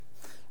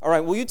All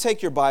right, will you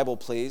take your Bible,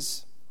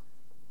 please,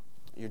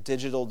 your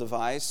digital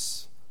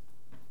device,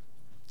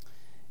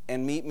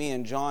 and meet me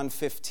in John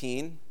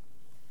 15.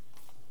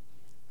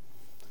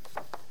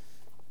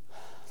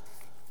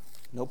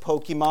 No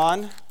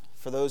Pokemon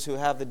for those who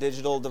have the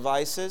digital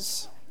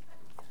devices.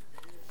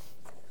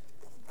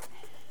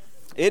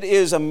 It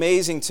is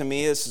amazing to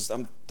me,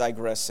 I'm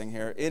digressing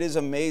here. It is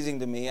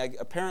amazing to me.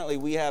 Apparently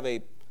we have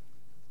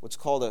what's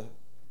called a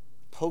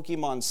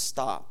Pokemon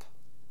stop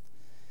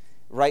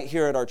right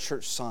here at our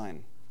church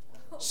sign.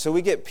 So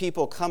we get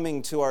people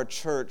coming to our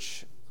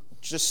church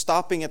just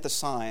stopping at the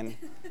sign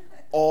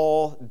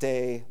all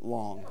day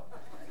long.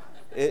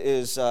 It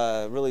is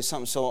really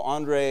something. So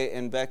Andre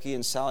and Becky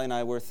and Sally and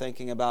I were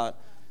thinking about,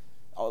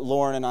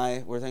 Lauren and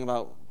I were thinking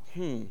about,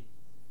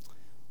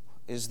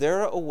 is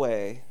there a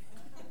way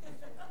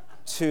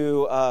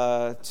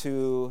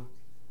to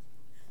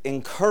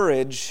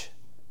encourage,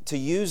 to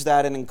use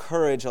that and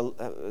encourage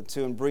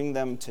to bring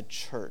them to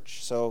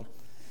church?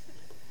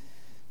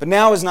 But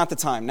now is not the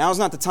time. Now is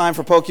not the time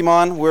for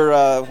Pokemon.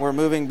 We're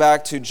moving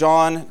back to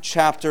John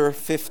chapter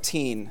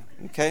 15.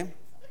 Okay?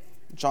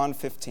 John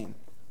 15.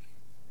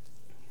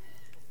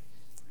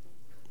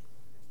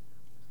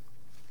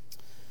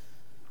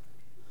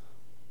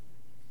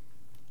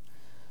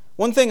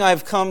 One thing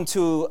I've come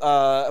to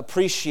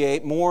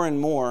appreciate more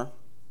and more,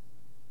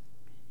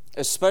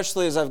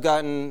 especially as I've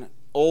gotten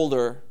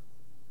older,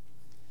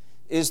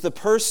 is the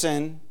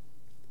person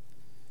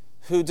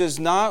who does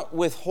not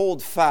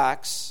withhold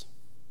facts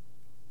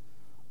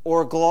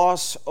or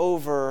gloss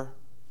over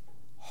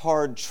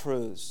hard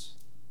truths,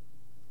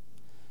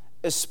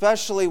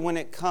 especially when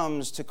it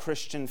comes to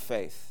Christian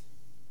faith.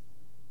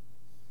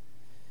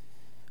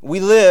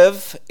 We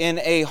live in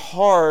a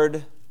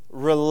hard,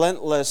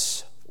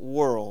 relentless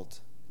world,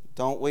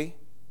 don't we?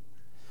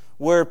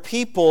 Where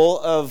people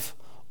of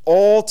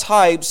all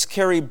types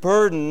carry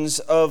burdens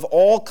of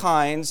all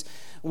kinds,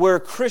 where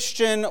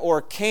Christian or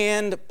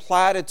canned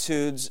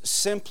platitudes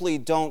simply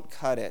don't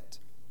cut it.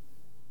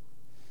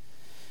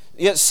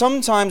 Yet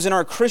sometimes in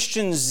our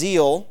Christian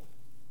zeal,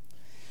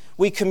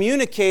 we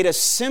communicate a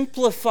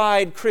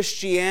simplified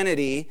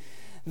Christianity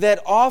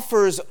that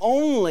offers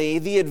only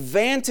the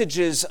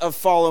advantages of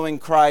following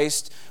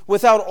Christ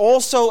without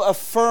also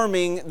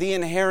affirming the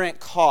inherent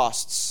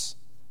costs.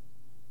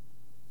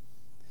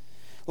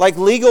 Like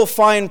legal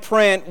fine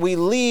print, we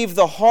leave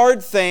the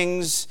hard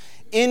things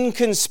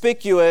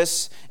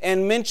inconspicuous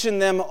and mention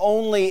them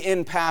only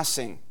in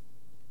passing.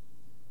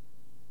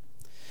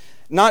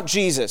 Not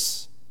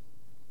Jesus.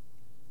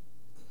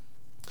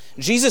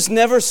 Jesus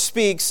never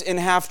speaks in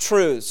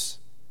half-truths.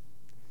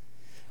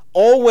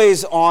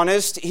 Always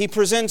honest, he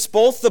presents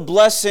both the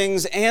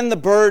blessings and the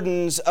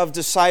burdens of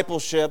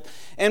discipleship,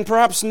 and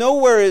perhaps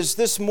nowhere is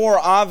this more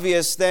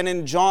obvious than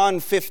in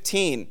John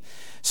 15.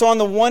 So on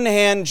the one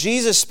hand,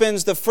 Jesus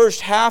spends the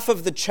first half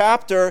of the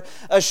chapter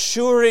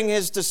assuring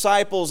his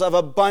disciples of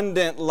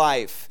abundant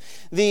life.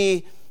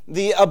 The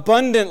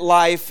abundant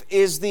life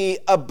is the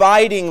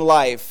abiding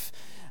life.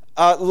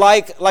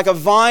 Like a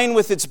vine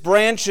with its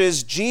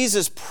branches,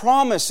 Jesus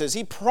promises,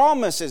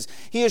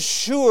 he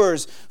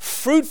assures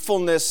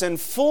fruitfulness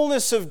and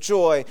fullness of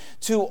joy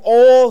to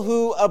all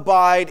who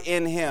abide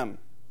in him.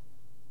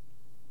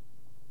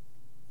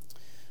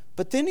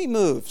 But then he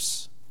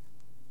moves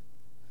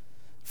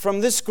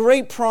from this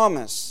great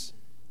promise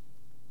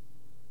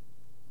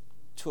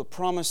to a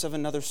promise of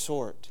another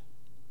sort.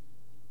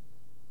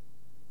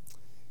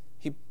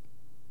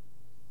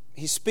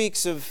 He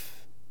speaks of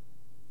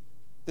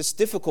this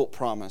difficult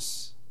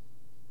promise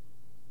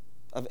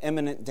of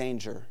imminent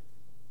danger.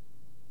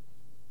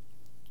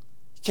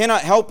 You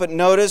cannot help but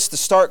notice the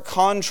stark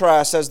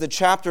contrast as the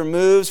chapter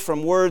moves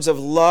from words of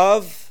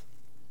love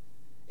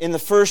in the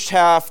first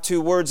half to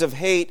words of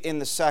hate in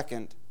the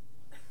second.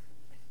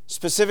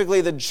 Specifically,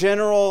 the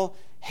general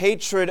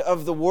hatred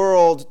of the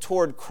world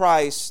toward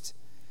Christ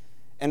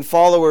and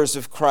followers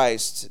of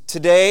Christ.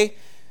 Today,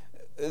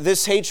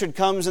 this hatred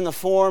comes in the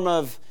form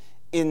of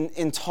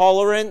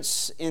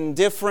intolerance,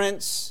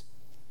 indifference,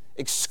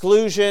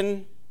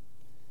 exclusion,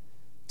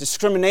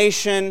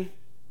 discrimination,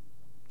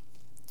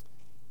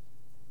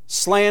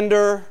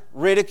 slander,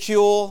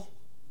 ridicule,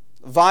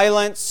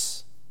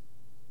 violence,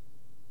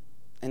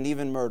 and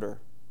even murder.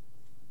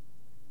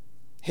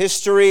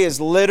 History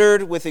is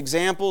littered with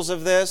examples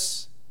of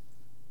this,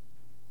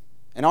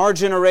 and our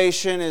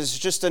generation is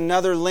just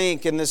another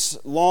link in this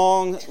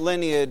long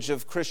lineage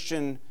of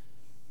Christian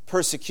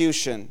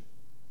persecution.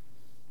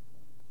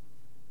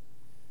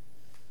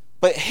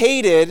 But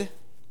hated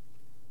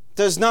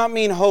does not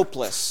mean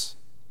hopeless.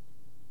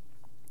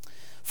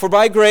 For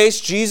by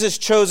grace, Jesus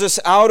chose us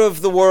out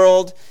of the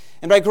world,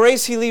 and by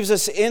grace he leaves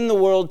us in the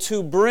world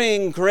to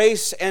bring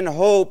grace and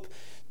hope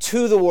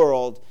to the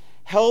world.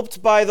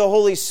 Helped by the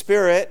Holy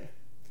Spirit,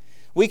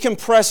 we can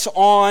press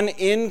on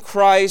in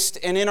Christ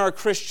and in our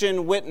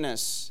Christian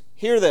witness.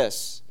 Hear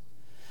this.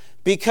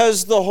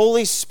 Because the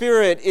Holy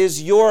Spirit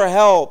is your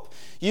help,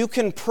 you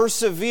can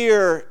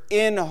persevere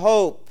in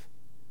hope,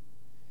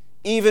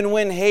 even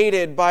when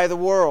hated by the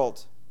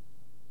world.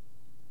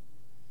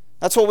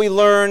 That's what we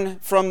learn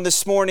from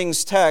this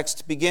morning's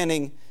text,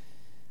 beginning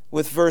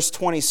with verse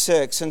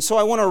 26. And so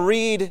I want to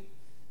read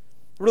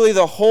really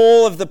the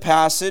whole of the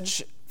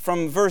passage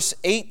from verse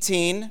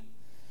 18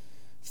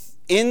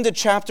 into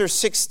chapter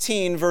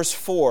 16, verse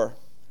 4.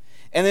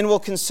 And then we'll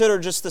consider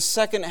just the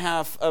second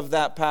half of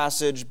that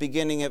passage,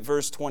 beginning at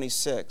verse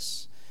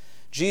 26.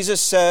 Jesus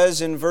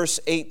says in verse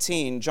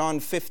 18, John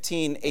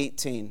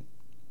 15:18,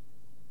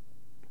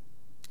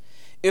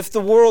 "If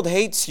the world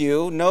hates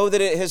you, know that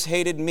it has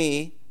hated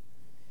me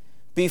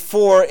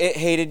before it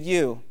hated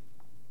you.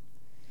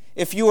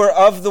 If you were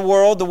of the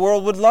world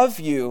would love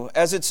you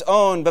as its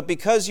own. But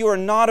because you are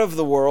not of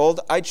the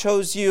world, I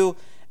chose you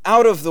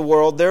out of the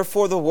world.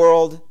 Therefore the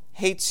world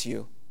hates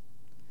you.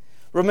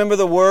 Remember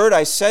the word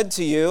I said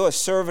to you, a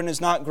servant is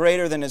not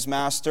greater than his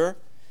master.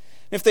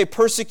 If they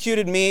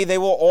persecuted me, they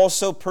will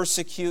also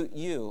persecute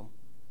you.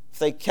 If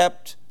they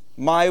kept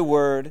my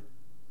word,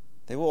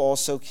 they will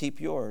also keep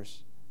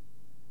yours.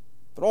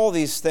 But all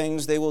these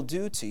things they will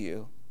do to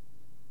you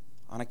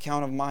on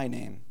account of my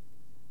name,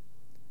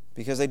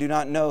 because they do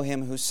not know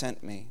him who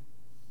sent me.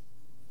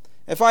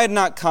 If I had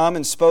not come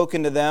and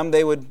spoken to them,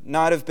 they would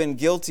not have been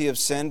guilty of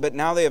sin, but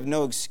now they have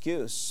no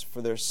excuse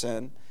for their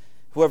sin.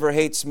 Whoever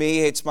hates me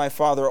hates my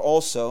Father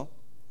also.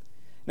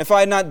 And if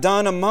I had not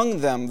done among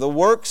them the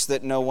works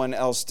that no one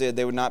else did,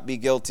 they would not be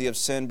guilty of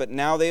sin, but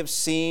now they have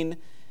seen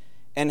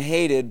and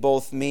hated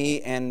both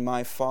me and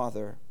my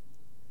Father.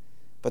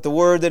 But the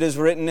word that is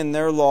written in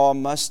their law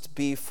must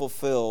be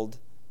fulfilled.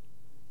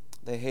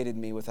 They hated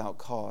me without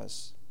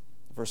cause."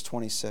 Verse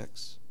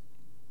 26.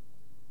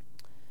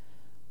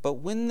 "But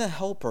when the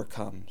Helper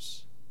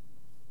comes,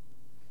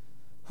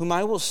 whom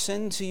I will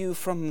send to you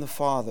from the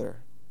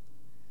Father,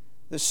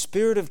 the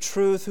Spirit of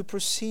truth who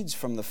proceeds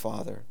from the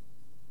Father,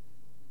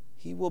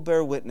 he will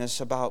bear witness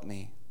about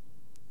me.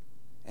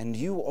 And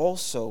you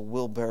also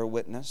will bear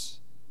witness,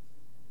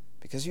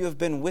 because you have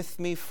been with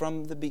me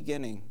from the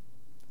beginning.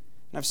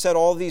 And I've said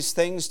all these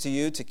things to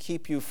you to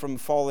keep you from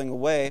falling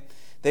away.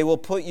 They will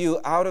put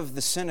you out of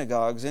the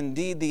synagogues.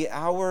 Indeed, the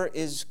hour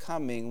is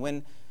coming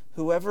when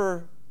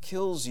whoever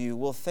kills you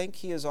will think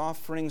he is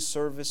offering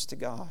service to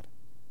God.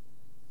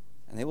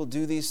 And they will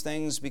do these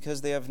things because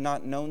they have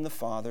not known the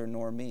Father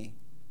nor me.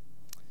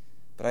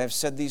 But I have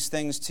said these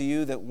things to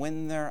you that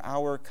when their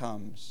hour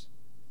comes,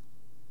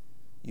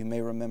 you may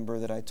remember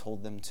that I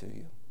told them to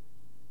you."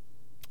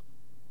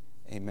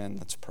 Amen.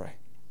 Let's pray.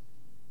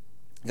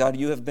 God,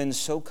 you have been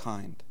so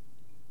kind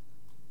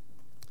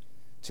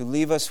to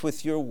leave us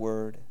with your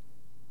word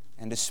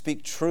and to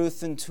speak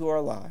truth into our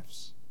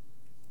lives,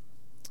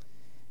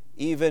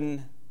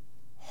 even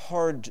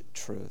hard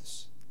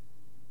truths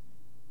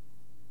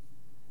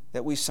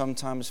that we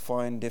sometimes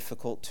find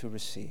difficult to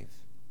receive.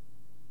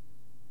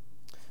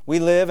 We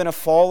live in a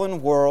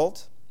fallen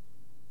world,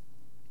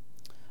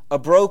 a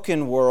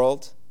broken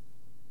world,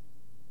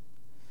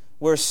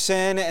 where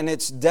sin and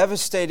its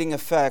devastating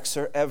effects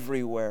are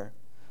everywhere.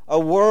 A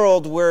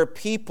world where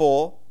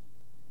people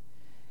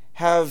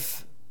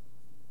have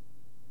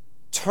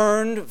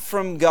turned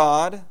from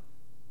God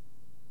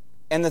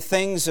and the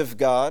things of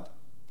God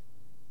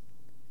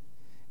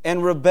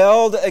and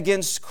rebelled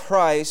against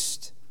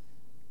Christ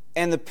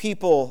and the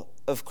people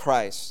of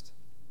Christ.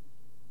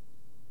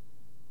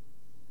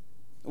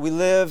 We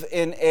live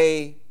in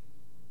a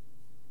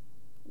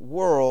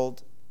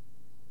world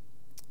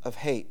of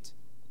hate.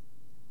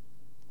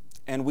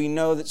 And we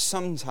know that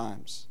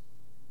sometimes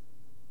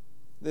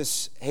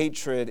this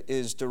hatred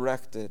is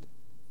directed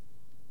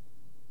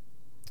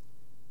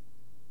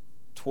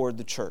toward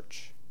the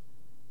church.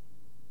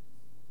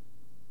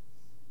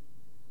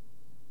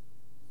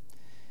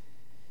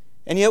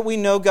 And yet we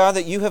know, God,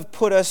 that you have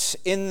put us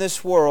in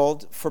this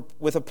world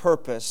with a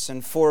purpose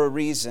and for a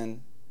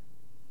reason.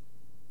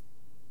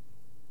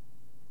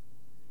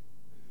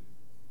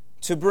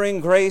 To bring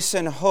grace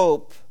and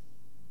hope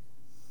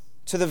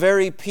to the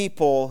very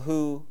people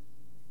who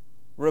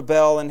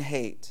rebel and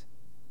hate.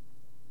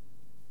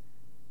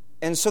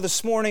 And so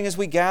this morning, as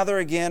we gather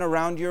again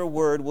around your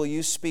word, will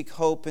you speak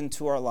hope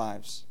into our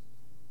lives?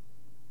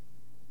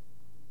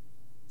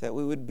 That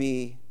we would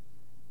be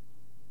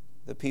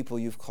the people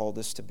you've called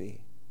us to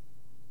be.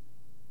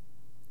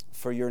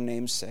 For your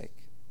name's sake.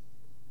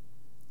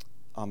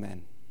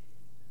 Amen.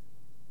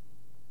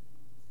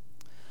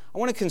 I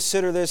want to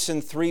consider this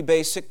in three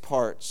basic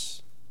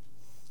parts: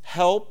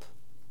 help,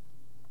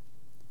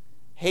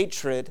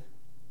 hatred,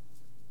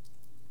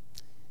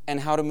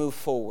 and how to move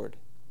forward.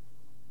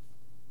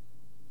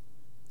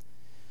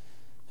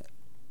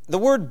 The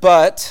word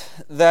 "but"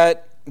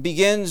 that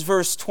begins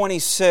verse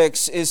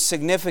 26 is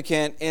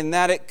significant in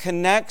that it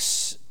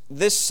connects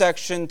this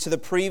section to the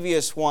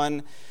previous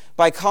one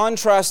by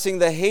contrasting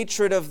the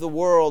hatred of the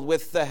world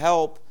with the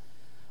help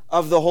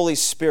of the Holy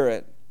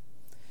Spirit.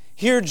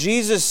 Here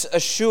Jesus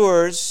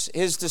assures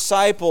his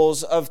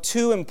disciples of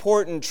two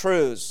important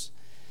truths.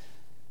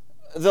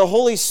 The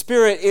Holy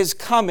Spirit is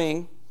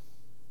coming,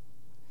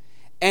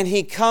 and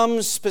he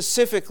comes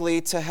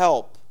specifically to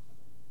help.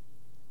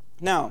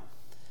 Now,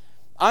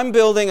 I'm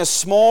building a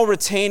small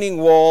retaining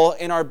wall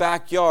in our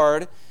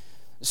backyard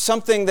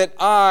something that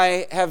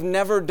I have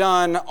never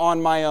done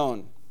on my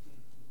own.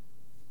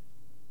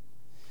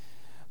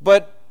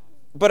 But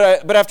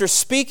after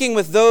speaking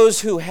with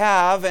those who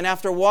have, and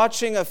after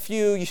watching a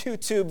few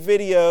YouTube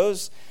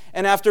videos,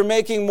 and after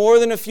making more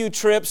than a few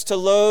trips to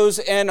Lowe's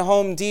and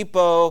Home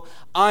Depot,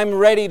 I'm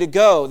ready to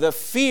go. The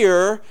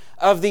fear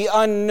of the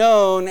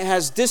unknown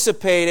has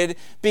dissipated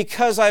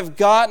because I've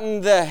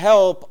gotten the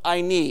help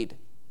I need.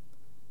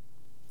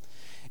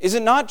 Is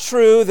it not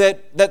true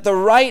that the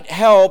right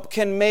help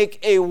can make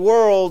a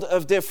world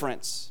of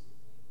difference?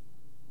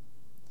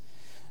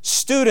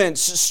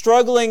 Students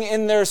struggling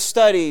in their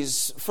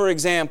studies, for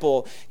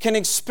example, can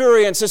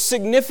experience a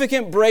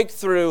significant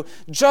breakthrough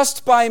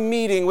just by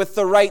meeting with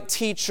the right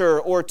teacher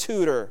or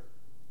tutor.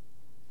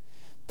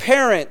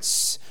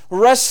 Parents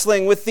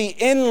wrestling with the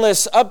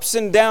endless ups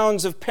and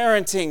downs of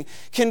parenting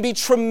can be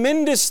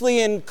tremendously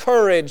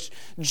encouraged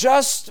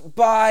just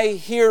by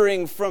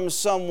hearing from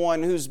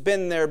someone who's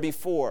been there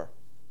before.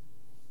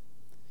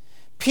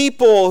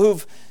 People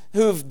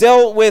who've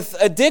dealt with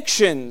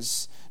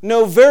addictions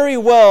know very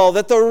well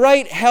that the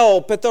right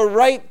help at the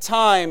right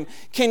time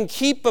can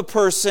keep a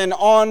person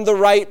on the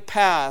right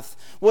path.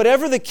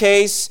 Whatever the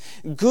case,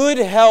 good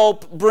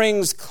help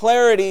brings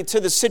clarity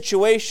to the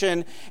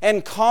situation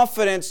and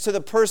confidence to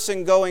the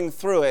person going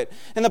through it.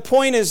 And the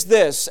point is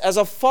this: as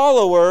a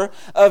follower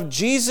of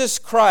Jesus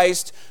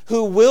Christ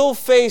who will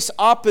face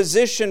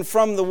opposition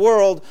from the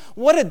world,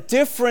 what a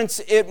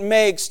difference it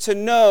makes to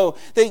know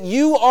that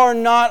you are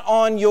not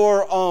on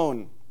your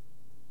own.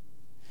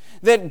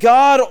 That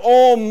God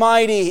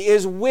Almighty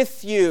is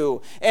with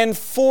you and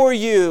for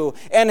you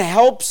and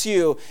helps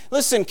you.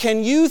 Listen,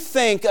 can you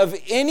think of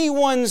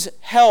anyone's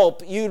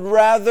help you'd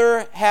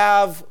rather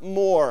have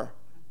more?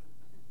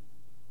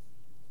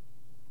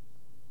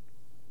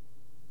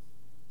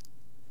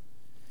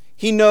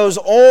 He knows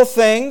all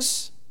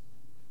things,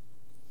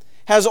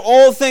 has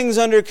all things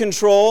under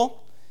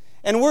control,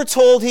 and we're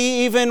told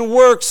He even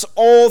works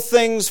all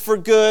things for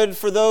good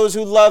for those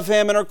who love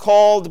Him and are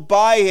called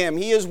by Him.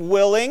 He is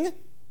willing,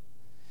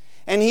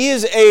 and He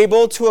is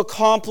able to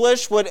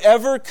accomplish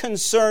whatever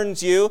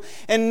concerns you.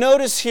 And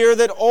notice here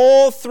that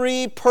all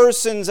three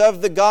persons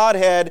of the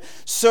Godhead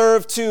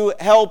serve to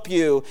help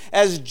you,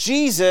 as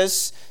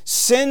Jesus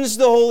sends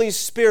the Holy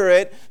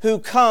Spirit who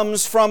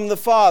comes from the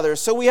Father.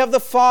 So we have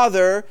the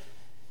Father,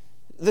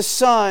 the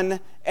Son,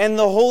 and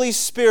the Holy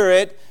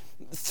Spirit,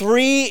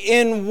 three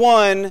in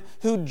one,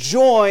 who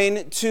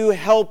join to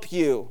help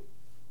you.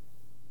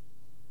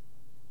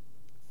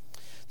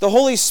 The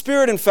Holy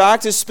Spirit, in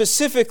fact, is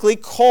specifically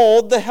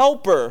called the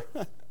Helper.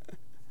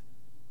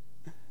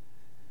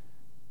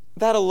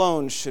 That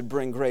alone should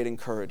bring great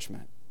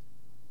encouragement.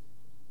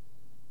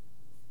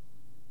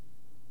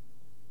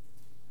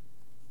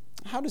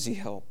 How does He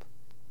help?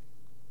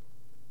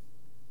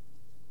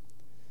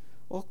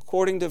 Well,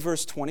 according to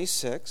verse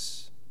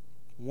 26,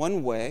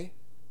 one way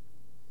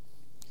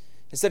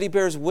is that He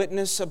bears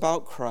witness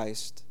about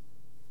Christ.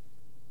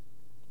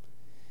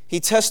 He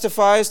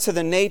testifies to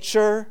the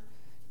nature,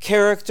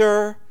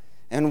 character,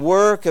 and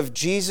work of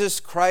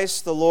Jesus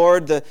Christ the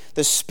Lord.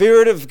 The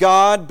Spirit of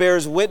God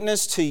bears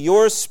witness to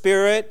your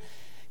spirit,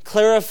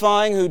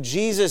 clarifying who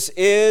Jesus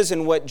is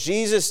and what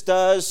Jesus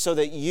does so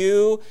that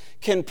you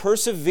can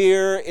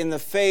persevere in the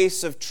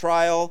face of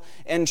trial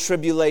and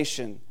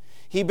tribulation.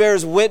 He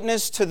bears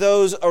witness to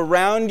those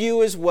around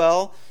you as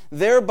well,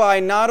 thereby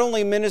not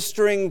only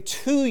ministering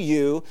to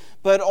you,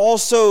 but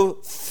also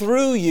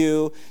through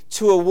you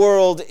to a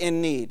world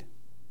in need.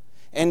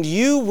 And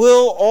you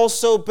will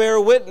also bear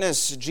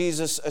witness,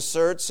 Jesus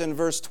asserts in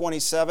verse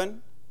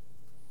 27,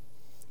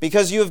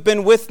 because you have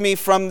been with me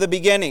from the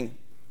beginning.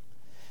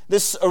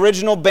 This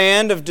original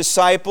band of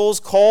disciples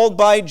called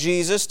by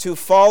Jesus to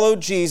follow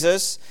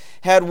Jesus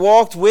had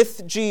walked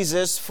with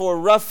Jesus for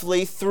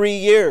roughly 3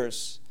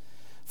 years.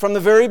 From the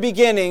very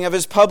beginning of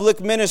His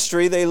public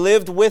ministry, they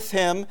lived with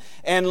Him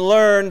and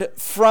learned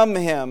from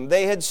Him.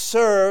 They had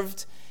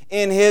served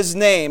in His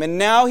name. And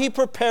now He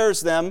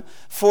prepares them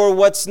for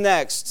what's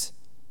next.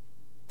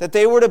 That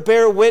they were to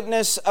bear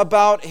witness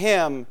about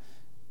Him.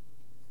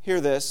 Hear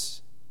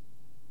this.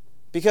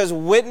 Because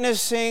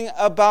witnessing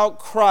about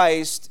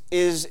Christ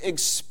is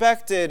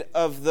expected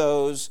of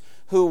those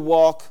who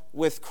walk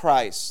with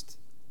Christ.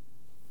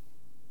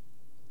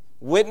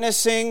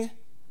 Witnessing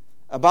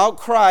about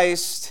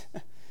Christ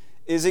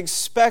is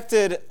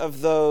expected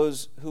of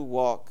those who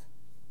walk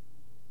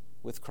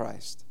with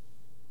Christ.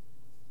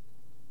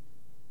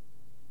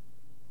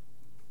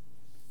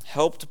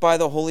 Helped by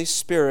the Holy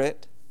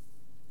Spirit,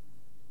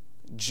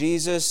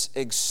 Jesus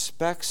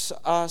expects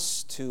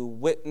us to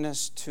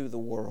witness to the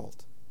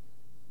world.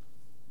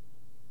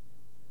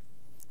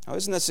 Now,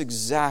 isn't this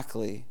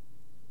exactly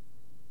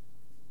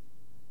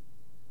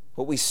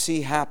what we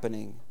see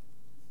happening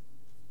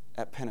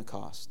at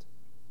Pentecost?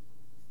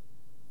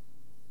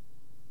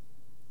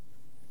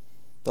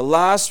 The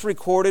last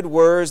recorded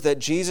words that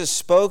Jesus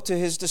spoke to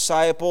His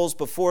disciples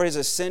before His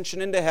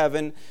ascension into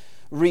heaven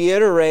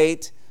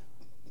reiterate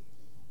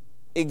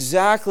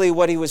exactly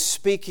what He was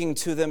speaking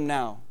to them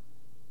now.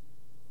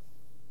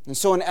 And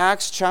so in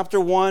Acts chapter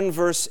 1,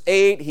 verse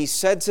 8, he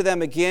said to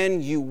them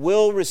again, "You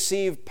will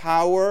receive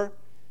power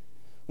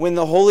when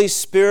the Holy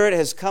Spirit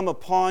has come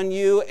upon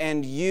you,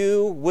 and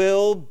you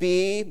will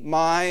be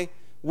my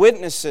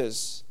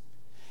witnesses."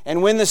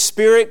 And when the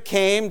Spirit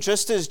came,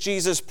 just as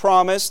Jesus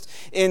promised,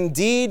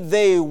 indeed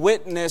they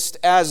witnessed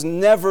as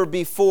never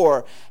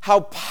before.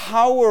 How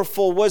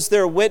powerful was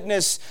their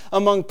witness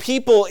among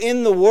people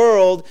in the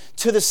world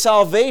to the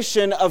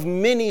salvation of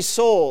many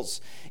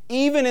souls.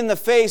 Even in the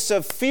face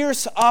of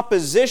fierce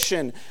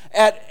opposition,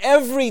 at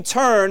every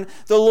turn,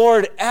 the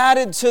Lord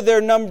added to their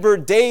number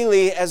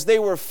daily as they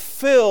were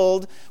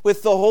filled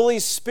with the Holy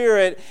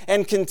Spirit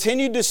and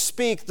continued to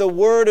speak the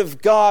word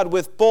of God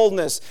with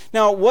boldness.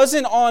 Now, it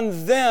wasn't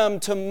on them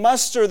to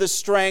muster the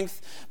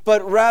strength,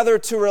 but rather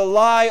to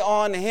rely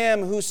on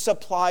Him who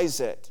supplies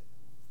it.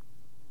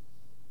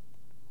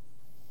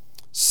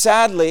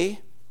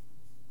 Sadly,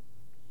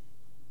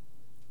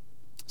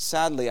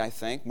 I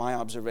think, my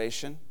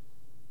observation,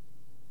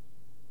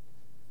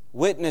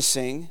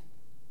 witnessing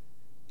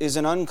is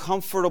an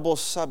uncomfortable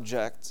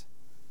subject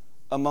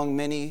among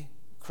many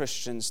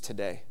Christians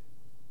today.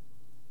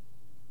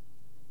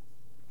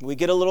 We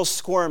get a little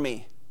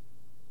squirmy.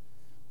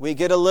 We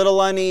get a little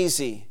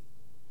uneasy.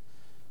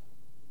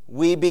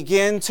 We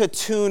begin to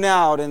tune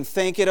out and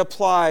think it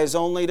applies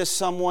only to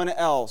someone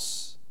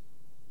else.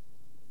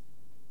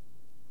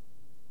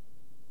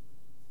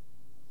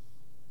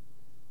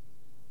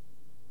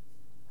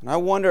 And I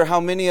wonder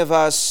how many of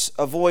us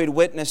avoid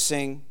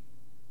witnessing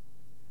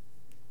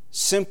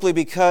simply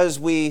because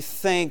we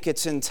think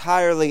it's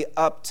entirely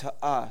up to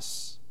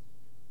us.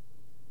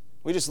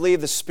 We just leave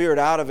the Spirit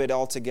out of it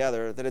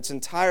altogether, that it's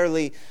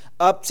entirely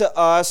up to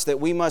us, that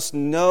we must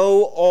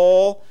know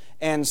all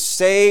and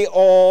say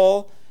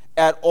all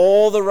at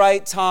all the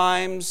right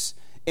times,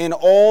 in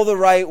all the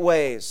right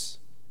ways.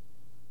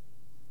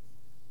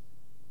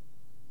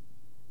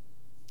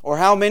 Or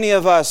how many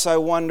of us, I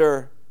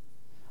wonder,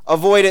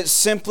 avoid it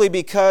simply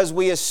because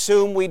we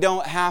assume we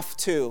don't have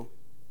to.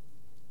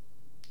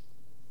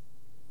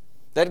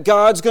 That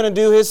God's going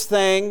to do His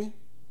thing,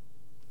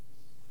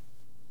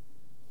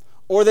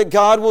 or that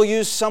God will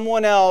use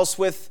someone else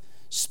with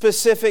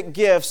specific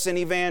gifts in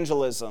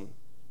evangelism.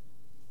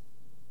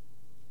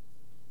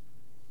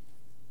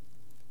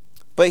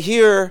 But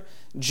here,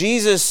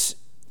 Jesus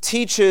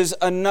teaches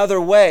another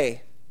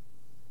way.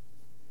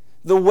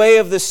 The way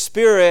of the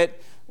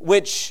Spirit,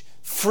 which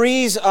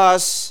frees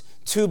us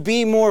to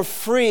be more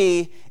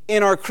free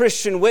in our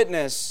Christian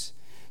witness,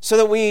 so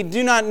that we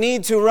do not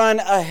need to run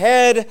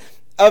ahead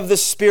of the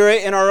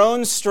Spirit in our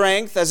own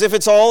strength, as if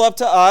it's all up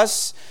to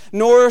us,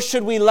 nor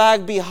should we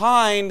lag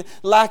behind,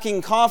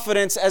 lacking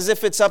confidence, as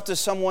if it's up to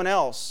someone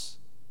else.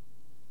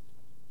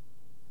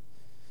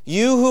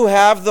 You who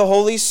have the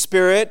Holy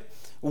Spirit,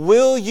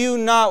 will you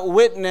not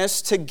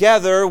witness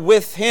together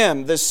with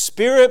Him? The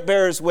Spirit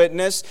bears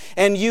witness,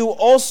 and you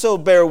also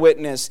bear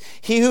witness.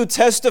 He who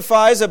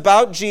testifies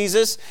about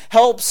Jesus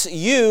helps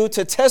you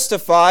to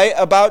testify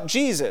about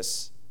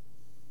Jesus.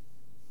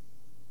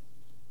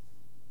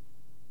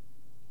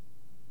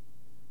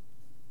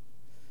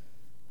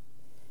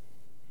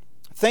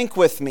 Think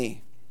with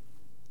me.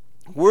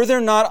 Were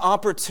there not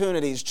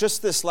opportunities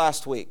just this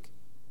last week?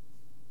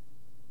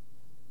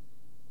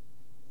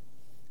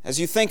 As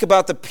you think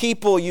about the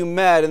people you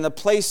met and the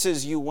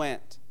places you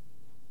went.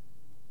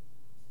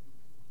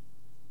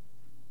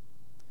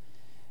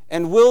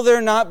 And will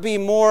there not be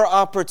more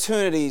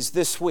opportunities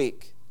this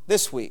week?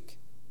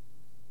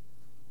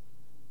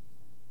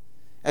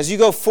 As you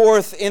go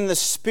forth in the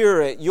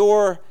Spirit,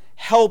 your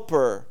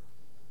helper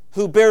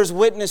who bears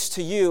witness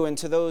to you and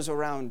to those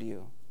around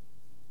you.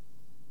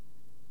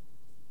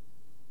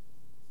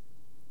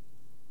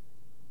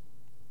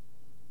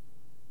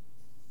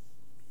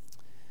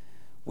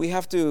 We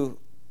have to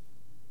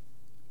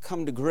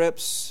come to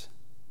grips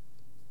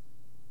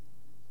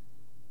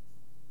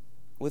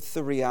with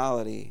the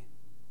reality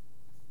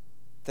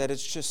that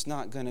it's just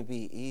not going to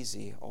be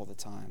easy all the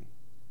time.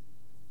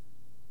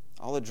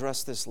 I'll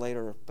address this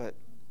later, but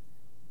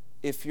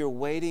if you're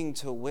waiting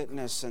to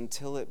witness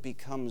until it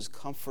becomes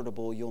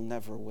comfortable, you'll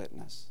never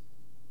witness.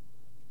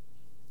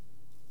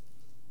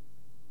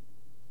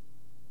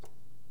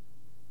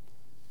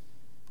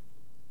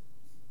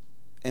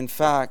 In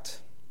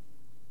fact,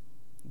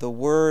 the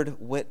word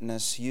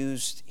witness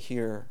used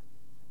here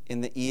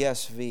in the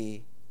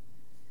ESV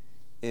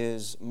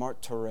is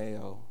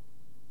martyreo,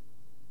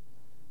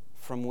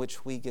 from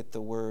which we get the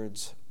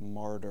words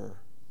martyr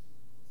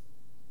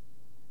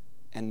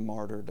and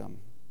martyrdom.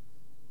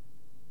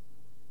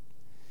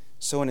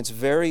 So in its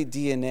very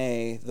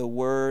DNA, the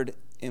word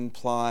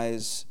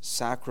implies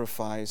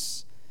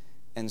sacrifice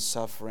and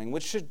suffering,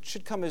 which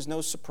should come as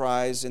no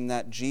surprise in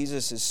that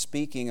Jesus is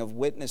speaking of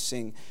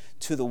witnessing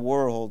to the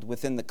world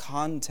within the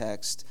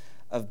context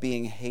of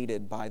being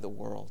hated by the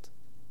world.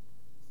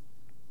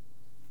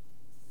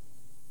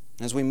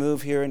 As we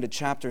move here into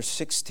chapter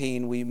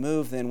 16, we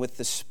move then with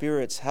the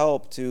Spirit's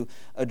help to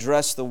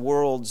address the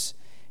world's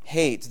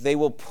hate. They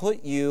will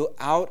put you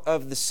out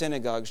of the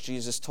synagogues,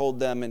 Jesus told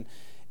them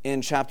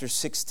in chapter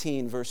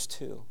 16, verse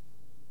 2.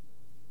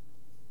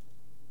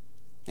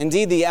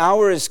 Indeed, the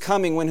hour is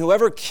coming when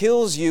whoever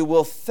kills you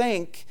will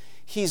think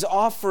he's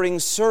offering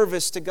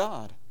service to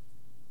God.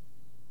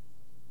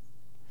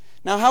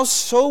 Now, how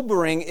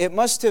sobering it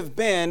must have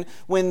been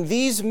when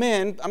these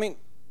men,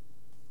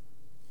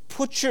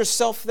 put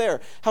yourself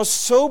there. How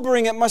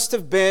sobering it must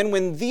have been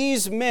when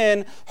these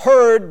men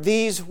heard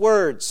these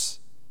words.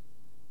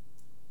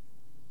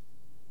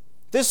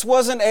 This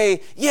wasn't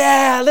a,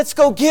 yeah, let's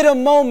go get a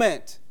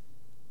moment.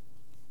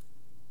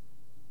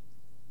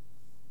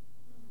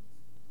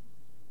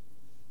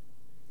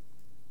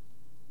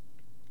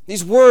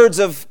 These words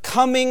of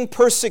coming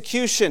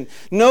persecution,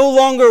 no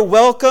longer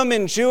welcome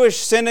in Jewish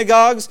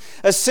synagogues,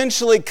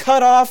 essentially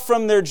cut off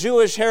from their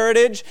Jewish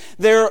heritage.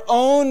 Their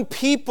own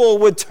people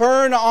would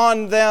turn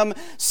on them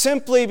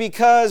simply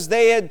because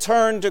they had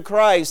turned to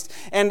Christ.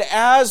 And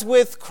as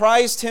with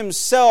Christ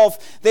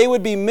himself, they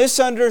would be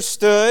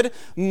misunderstood,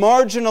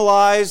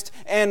 marginalized,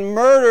 and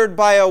murdered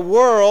by a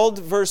world,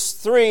 verse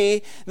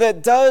 3,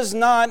 that does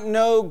not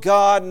know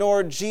God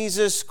nor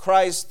Jesus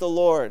Christ the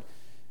Lord.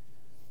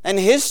 And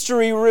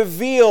history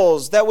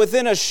reveals that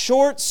within a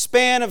short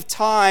span of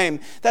time,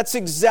 that's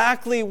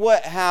exactly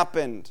what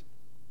happened.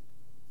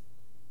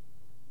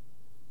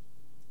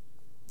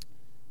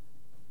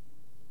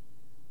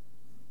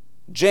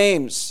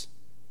 James,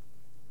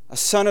 a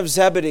son of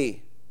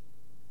Zebedee,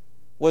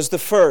 was the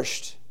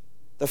first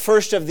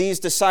of these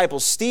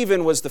disciples.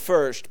 Stephen was the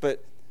first,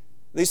 but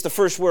at least the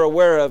first we're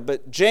aware of.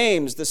 But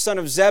James, the son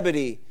of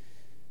Zebedee,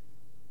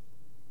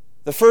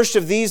 the first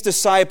of these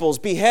disciples,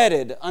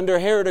 beheaded under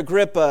Herod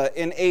Agrippa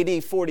in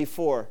AD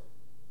 44.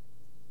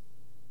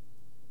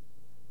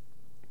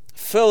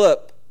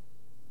 Philip,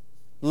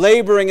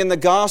 laboring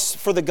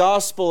for the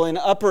gospel in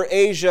Upper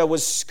Asia,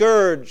 was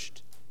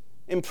scourged,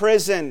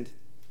 imprisoned,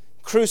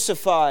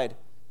 crucified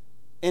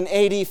in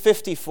AD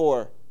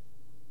 54.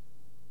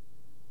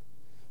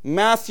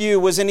 Matthew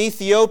was in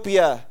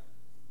Ethiopia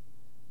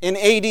in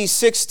AD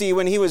 60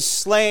 when he was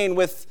slain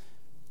with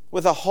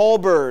a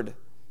halberd,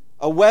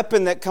 a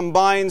weapon that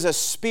combines a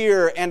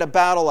spear and a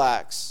battle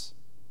axe.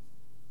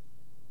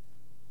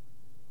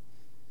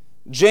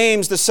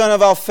 James, the son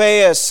of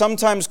Alphaeus,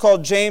 sometimes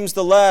called James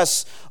the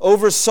Less,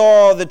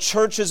 oversaw the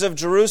churches of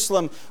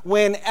Jerusalem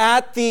when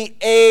at the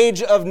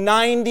age of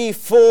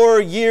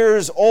 94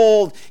 years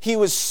old, he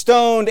was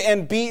stoned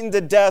and beaten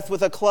to death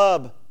with a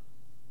club.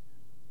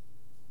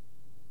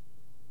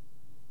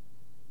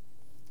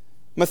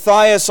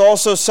 Matthias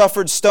also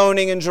suffered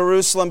stoning in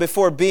Jerusalem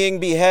before being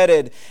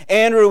beheaded.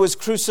 Andrew was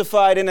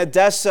crucified in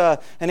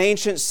Edessa, an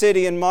ancient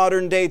city in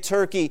modern-day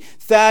Turkey.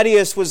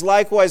 Thaddeus was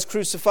likewise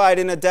crucified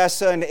in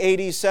Edessa in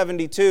AD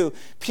 72.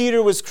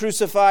 Peter was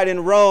crucified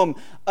in Rome,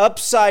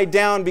 upside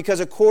down, because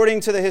according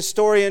to the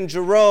historian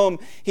Jerome,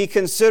 he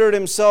considered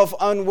himself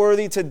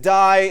unworthy to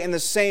die in the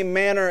same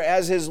manner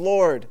as his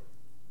Lord.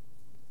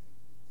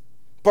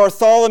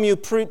 Bartholomew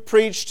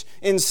preached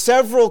in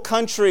several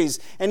countries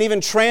and even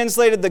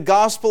translated the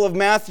Gospel of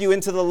Matthew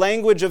into the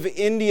language of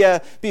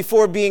India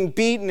before being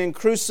beaten and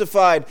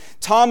crucified.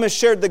 Thomas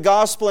shared the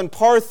Gospel in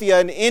Parthia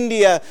in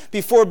India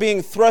before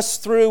being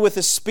thrust through with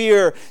a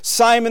spear.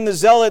 Simon the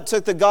Zealot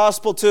took the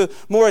Gospel to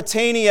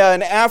Mauritania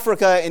and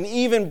Africa and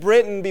even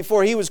Britain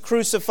before he was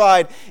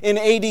crucified in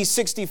AD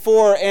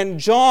 64. And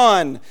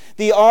John,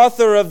 the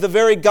author of the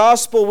very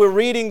Gospel we're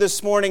reading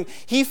this morning,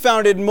 he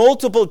founded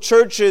multiple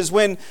churches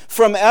when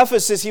from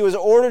Ephesus he was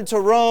ordered to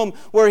Rome,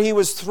 where he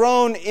was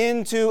thrown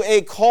into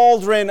a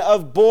cauldron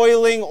of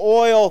boiling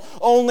oil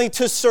only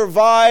to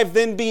survive,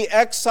 then be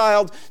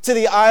exiled to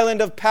the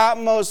island of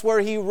Patmos, where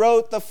he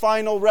wrote the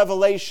final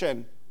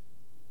revelation.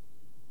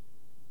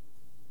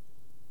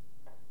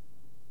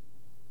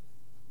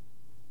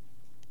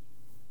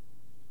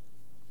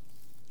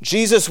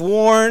 Jesus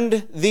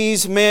warned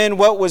these men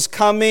what was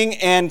coming,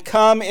 and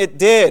come it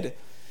did.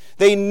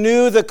 They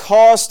knew the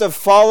cost of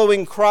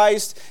following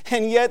Christ,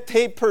 and yet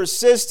they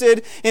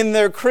persisted in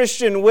their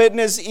Christian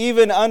witness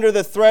even under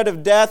the threat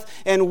of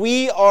death, and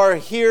we are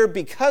here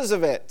because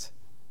of it.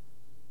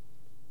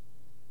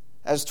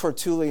 As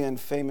Tertullian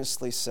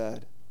famously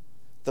said,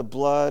 the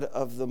blood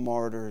of the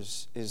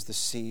martyrs is the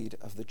seed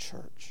of the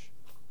church.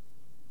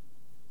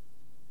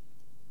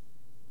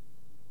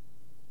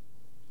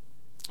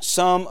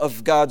 Some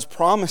of God's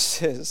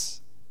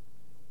promises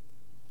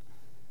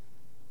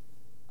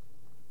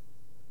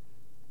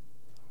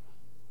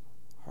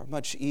are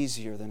much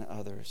easier than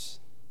others.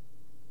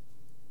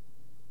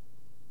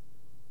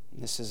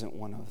 And this isn't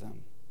one of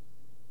them.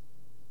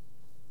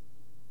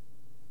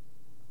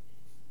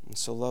 And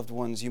so, loved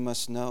ones, you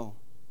must know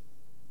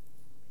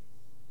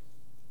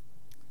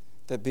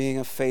that being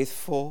a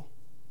faithful,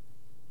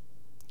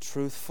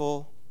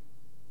 truthful,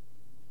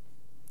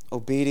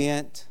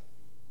 obedient,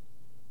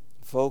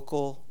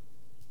 vocal,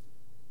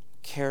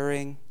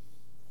 caring,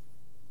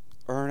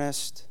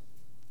 earnest,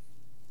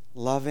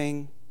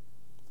 loving,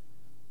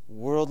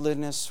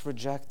 worldliness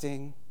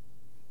rejecting,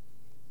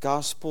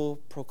 gospel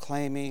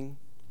proclaiming,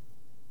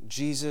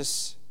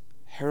 Jesus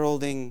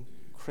heralding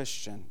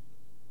Christian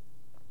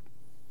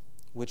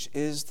which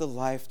is the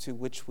life to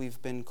which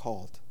we've been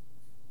called,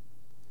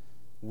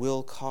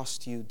 will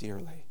cost you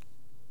dearly.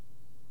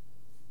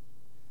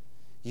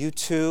 You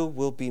too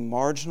will be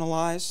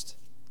marginalized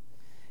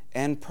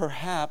and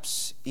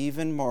perhaps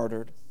even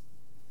martyred,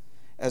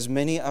 as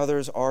many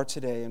others are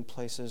today in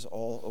places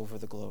all over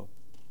the globe.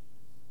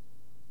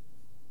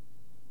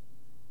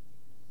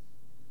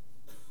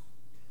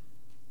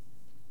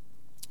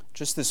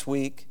 Just this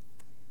week,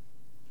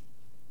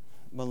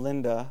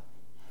 Melinda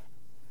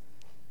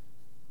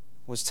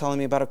was telling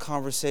me about a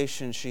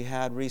conversation she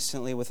had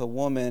recently with a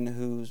woman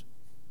who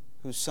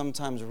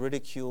sometimes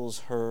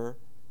ridicules her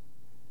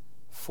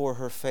for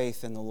her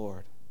faith in the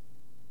Lord.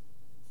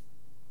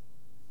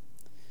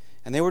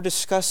 And they were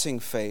discussing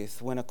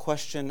faith when a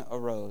question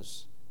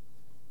arose.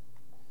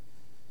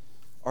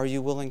 Are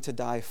you willing to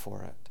die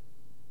for it?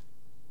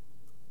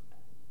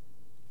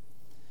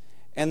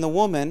 And the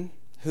woman,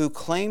 who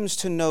claims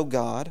to know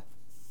God,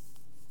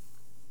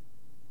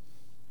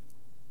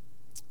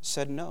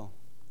 said no.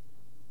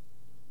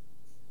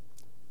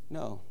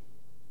 No,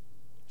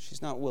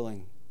 she's not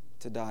willing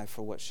to die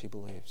for what she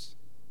believes.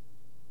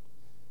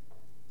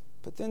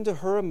 But then to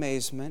her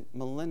amazement,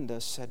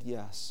 Melinda said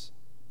yes.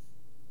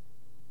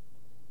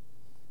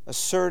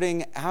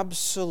 Asserting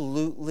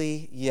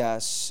absolutely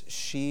yes,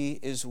 she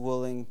is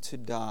willing to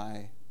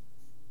die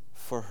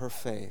for her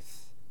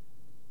faith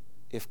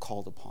if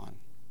called upon.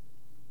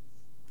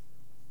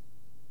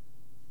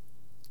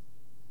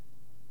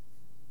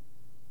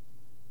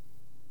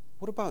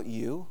 What about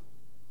you?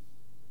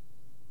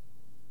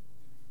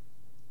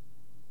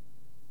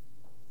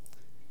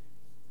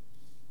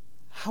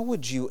 How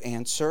would you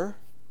answer?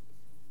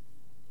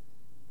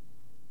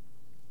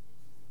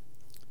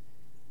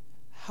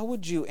 How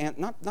would you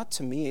not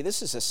to me,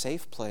 this is a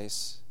safe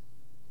place.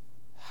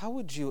 How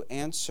would you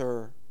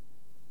answer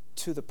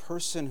to the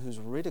person who's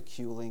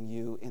ridiculing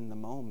you in the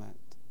moment?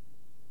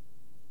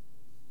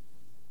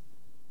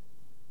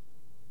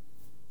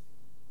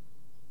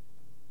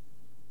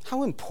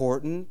 How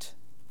important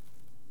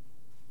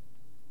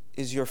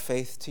is your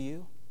faith to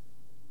you?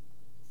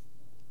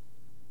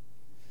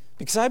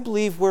 Because I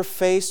believe we're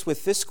faced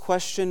with this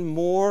question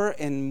more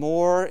and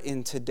more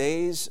in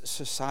today's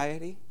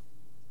society.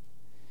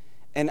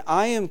 And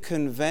I am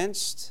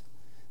convinced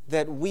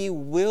that we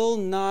will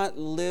not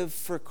live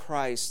for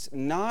Christ,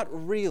 not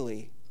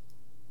really,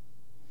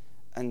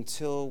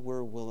 until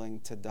we're willing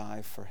to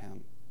die for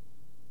Him,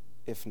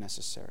 if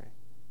necessary.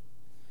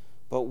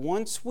 But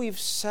once we've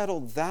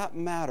settled that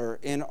matter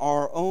in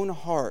our own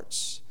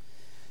hearts,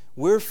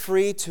 we're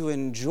free to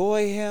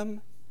enjoy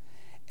Him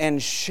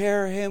and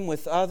share Him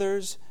with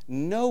others,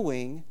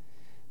 knowing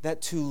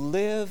that to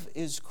live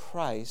is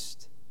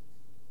Christ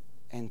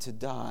and to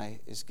die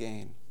is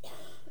gain.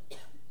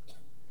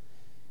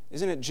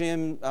 Isn't it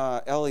Jim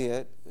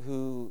Elliot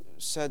who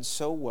said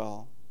so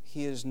well,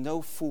 he is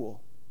no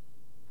fool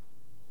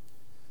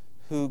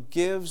who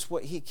gives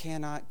what he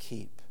cannot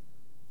keep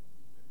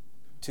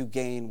to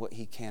gain what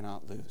he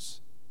cannot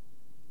lose.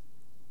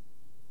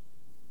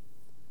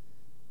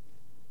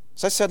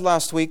 As I said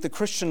last week, the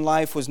Christian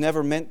life was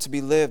never meant to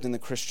be lived in the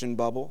Christian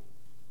bubble.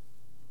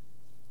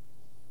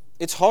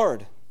 It's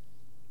hard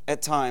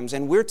at times,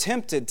 and we're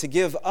tempted to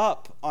give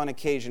up on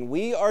occasion.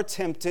 We are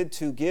tempted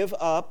to give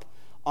up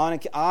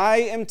I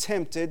am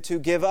tempted to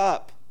give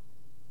up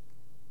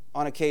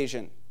on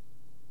occasion.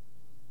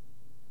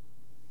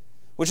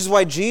 Which is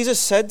why Jesus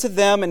said to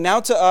them, and now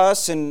to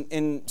us in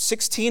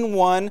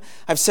 16:1,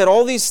 I've said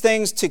all these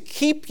things to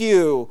keep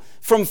you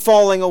from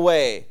falling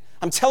away.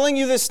 I'm telling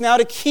you this now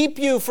to keep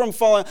you from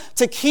falling,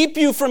 to keep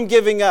you from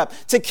giving up,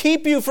 to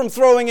keep you from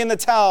throwing in the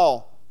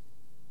towel.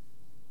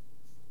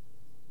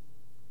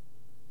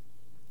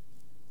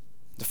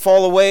 To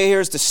fall away here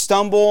is to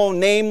stumble,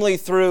 namely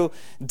through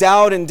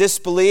doubt and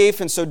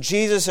disbelief. And so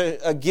Jesus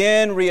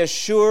again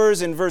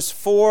reassures in verse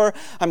 4,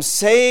 I'm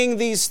saying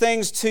these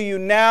things to you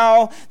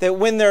now, that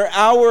when their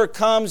hour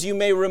comes, you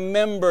may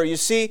remember. You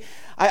see,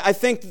 I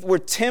think we're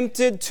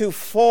tempted to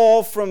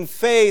fall from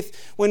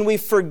faith when we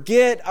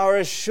forget our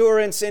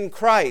assurance in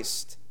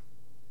Christ.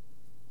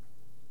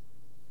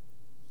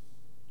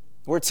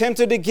 We're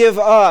tempted to give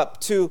up,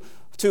 to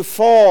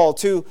fall,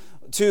 to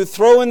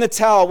throw in the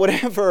towel,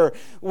 whatever,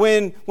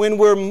 when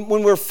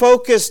we're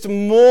focused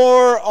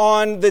more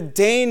on the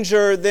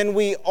danger than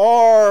we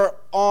are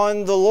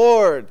on the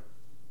Lord.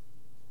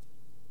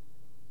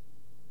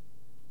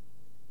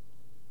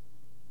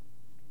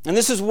 And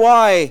this is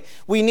why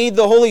we need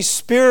the Holy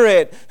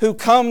Spirit who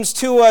comes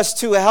to us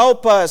to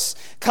help us.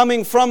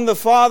 Coming from the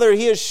Father,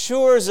 He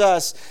assures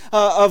us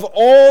of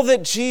all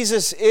that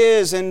Jesus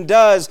is and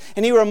does.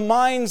 And He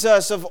reminds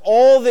us of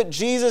all that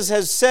Jesus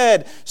has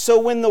said. So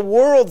when the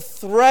world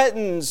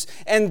threatens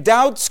and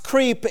doubts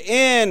creep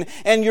in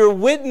and your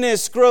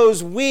witness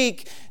grows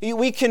weak,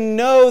 we can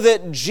know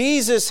that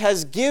Jesus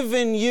has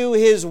given you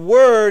His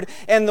Word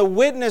and the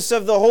witness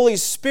of the Holy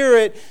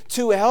Spirit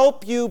to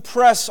help you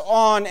press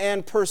on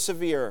and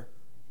persevere.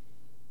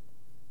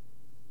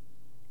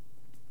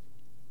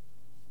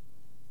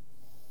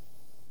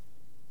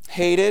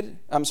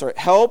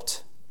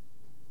 Helped,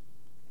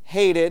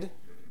 hated.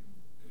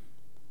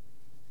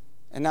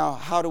 And now,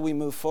 how do we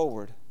move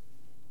forward?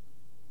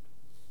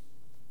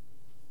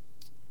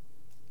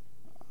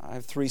 I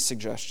have 3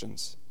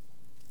 suggestions.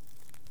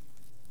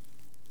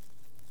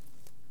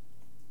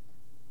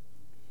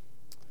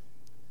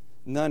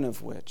 None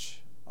of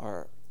which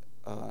are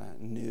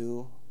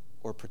new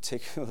or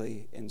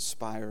particularly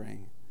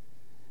inspiring,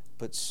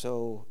 but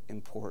so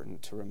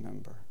important to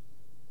remember.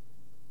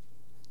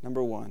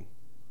 Number 1,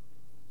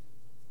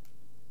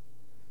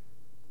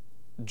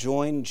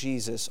 join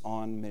Jesus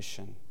on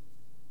mission.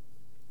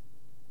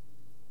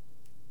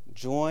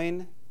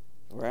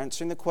 We're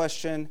answering the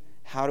question,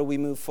 how do we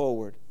move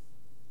forward?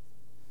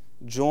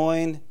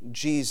 Join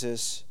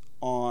Jesus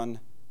on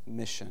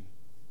mission.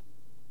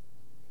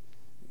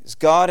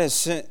 God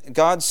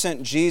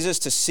sent Jesus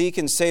to seek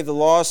and save the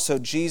lost, so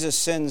Jesus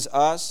sends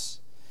us.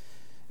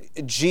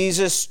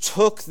 Jesus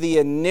took the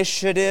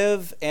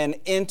initiative and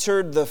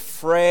entered the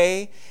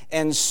fray,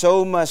 and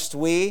so must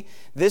we.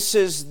 This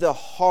is the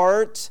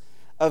heart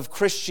of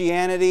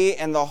Christianity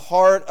and the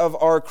heart of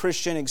our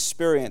Christian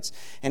experience.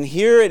 And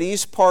here at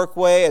East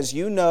Parkway, as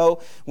you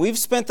know, we've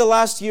spent the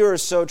last year or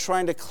so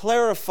trying to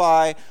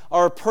clarify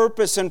our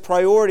purpose and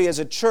priority as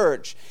a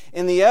church.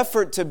 In the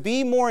effort to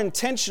be more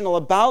intentional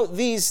about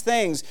these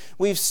things,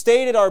 we've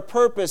stated our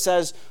purpose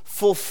as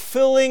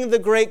fulfilling the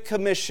Great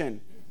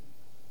Commission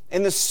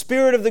in the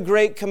spirit of the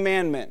Great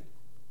Commandment.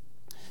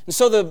 And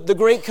so the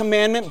Great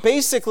Commandment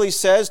basically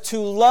says to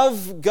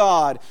love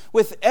God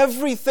with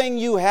everything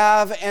you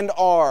have and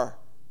are.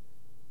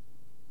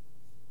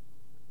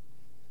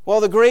 While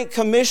the Great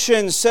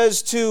Commission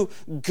says to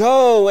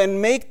go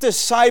and make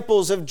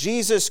disciples of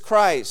Jesus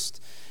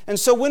Christ. And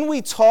so when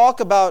we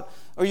talk about,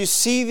 or you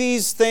see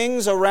these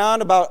things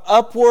around about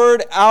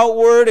upward,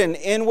 outward, and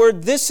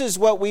inward, this is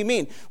what we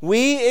mean.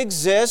 We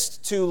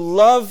exist to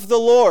love the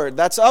Lord.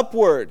 That's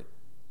upward.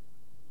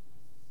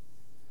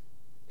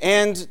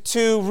 And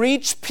to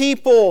reach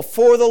people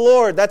for the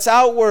Lord, that's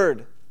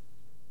outward.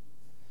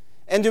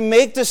 And to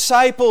make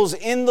disciples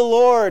in the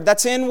Lord,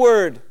 that's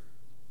inward.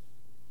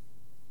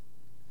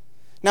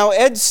 Now,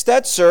 Ed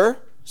Stetzer,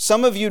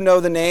 some of you know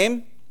the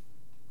name,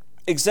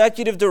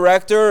 Executive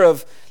Director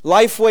of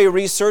Lifeway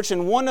Research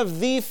and one of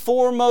the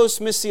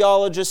foremost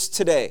missiologists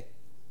today,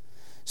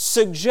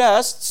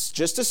 suggests,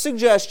 just a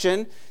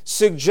suggestion,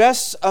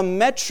 suggests a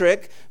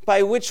metric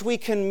by which we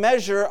can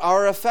measure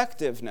our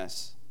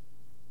effectiveness.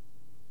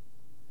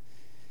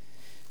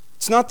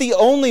 It's not the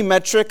only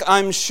metric,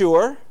 I'm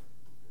sure,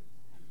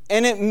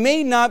 and it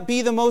may not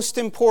be the most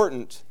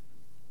important.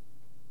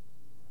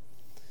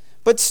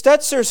 But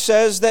Stetzer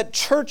says that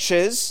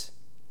churches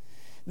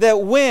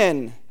that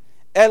win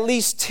at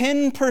least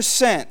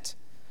 10%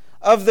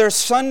 of their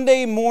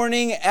Sunday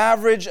morning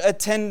average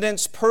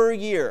attendance per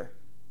year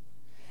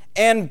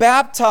and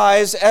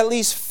baptize at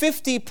least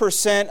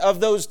 50%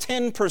 of those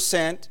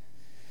 10%,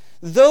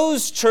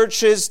 those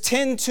churches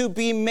tend to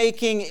be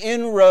making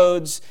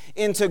inroads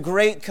into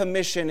Great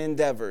Commission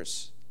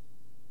endeavors.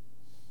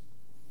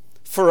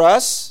 For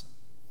us,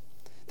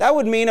 that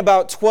would mean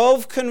about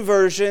 12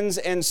 conversions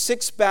and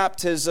 6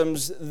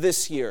 baptisms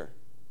this year.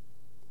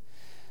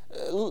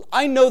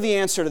 I know the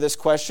answer to this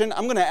question.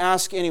 I'm going to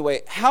ask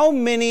anyway. How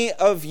many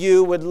of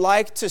you would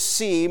like to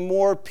see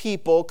more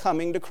people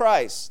coming to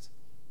Christ?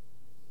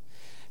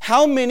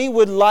 How many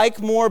would like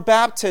more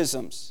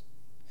baptisms?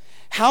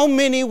 How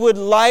many would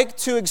like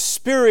to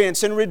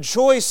experience and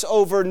rejoice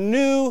over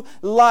new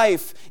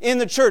life in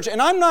the church?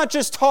 And I'm not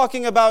just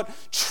talking about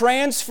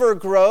transfer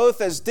growth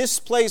as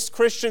displaced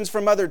Christians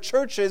from other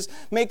churches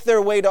make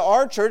their way to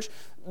our church.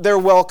 They're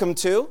welcome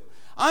to.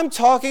 I'm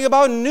talking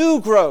about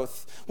new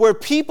growth, where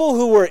people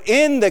who were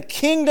in the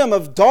kingdom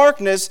of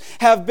darkness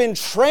have been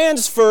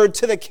transferred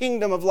to the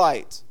kingdom of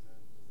light.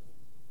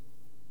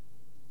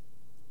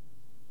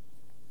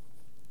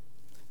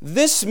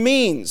 This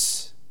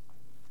means,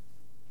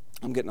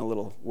 I'm getting a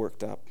little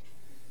worked up.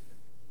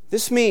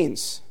 This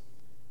means,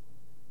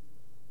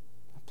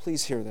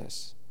 please hear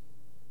this,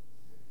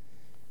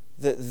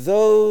 that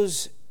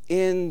those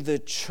in the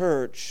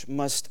church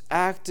must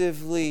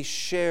actively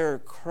share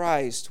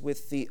Christ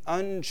with the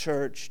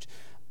unchurched,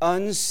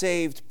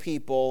 unsaved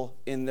people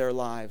in their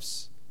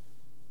lives.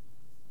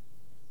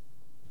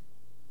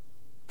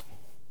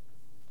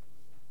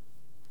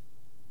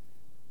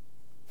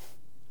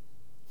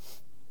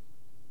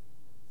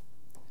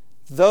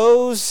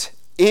 Those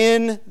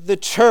in the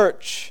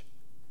church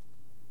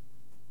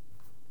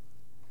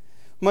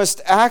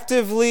must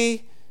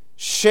actively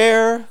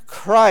share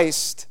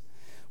Christ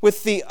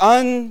with the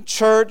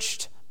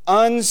unchurched,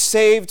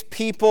 unsaved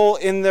people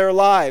in their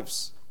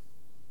lives.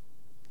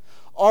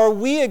 Are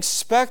we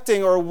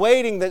expecting or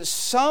waiting that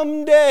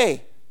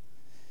someday,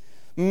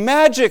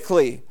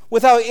 magically,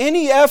 without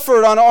any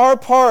effort on our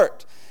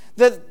part,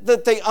 that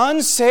the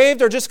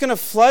unsaved are just going to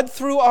flood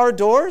through our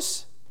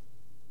doors?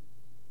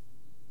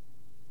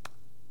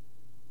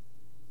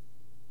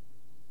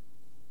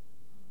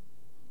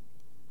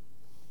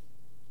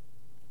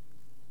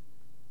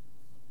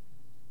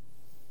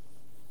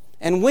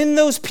 And when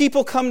those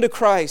people come to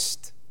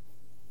Christ,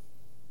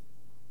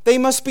 They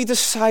must be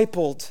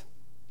discipled.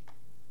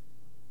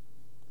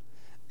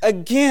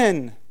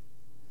 Again,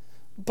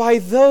 by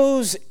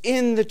those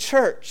in the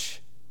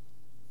church.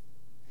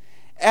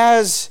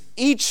 As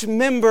each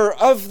member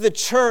of the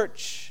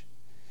church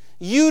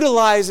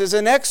utilizes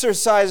and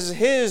exercises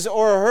his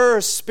or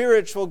her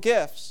spiritual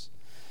gifts.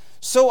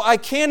 So I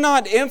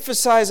cannot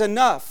emphasize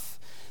enough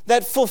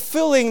that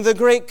fulfilling the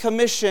Great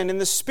Commission in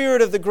the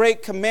spirit of the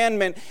Great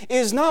Commandment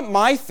is not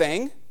my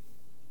thing.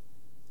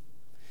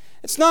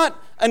 It's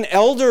not an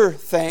elder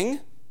thing.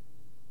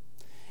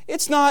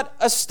 It's not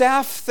a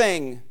staff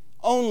thing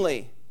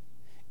only.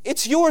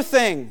 It's your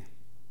thing.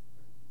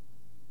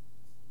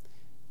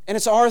 And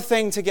it's our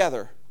thing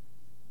together.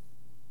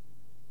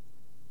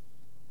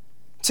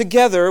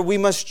 Together, we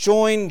must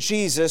join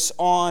Jesus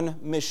on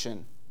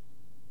mission.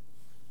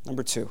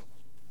 Number 2.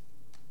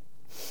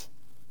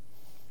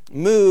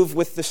 Move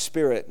with the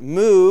Spirit.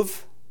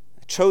 Move,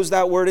 I chose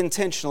that word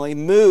intentionally,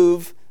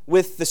 move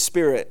with the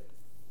Spirit.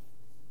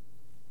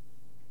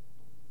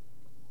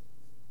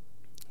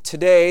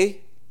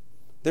 Today,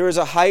 there is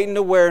a heightened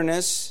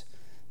awareness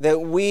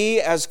that we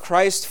as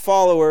Christ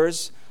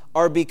followers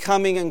are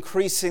becoming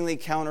increasingly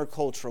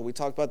countercultural. We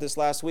talked about this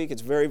last week.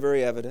 It's very,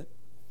 very evident.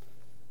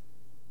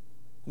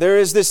 There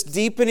is this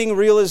deepening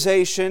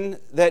realization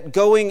that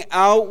going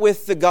out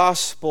with the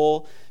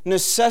gospel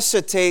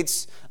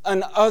necessitates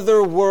an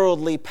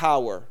otherworldly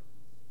power,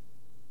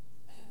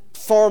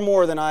 far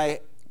more than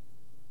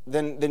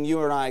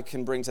you and I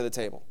can bring to the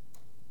table.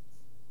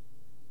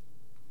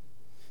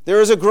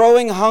 There is a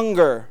growing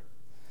hunger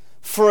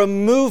for a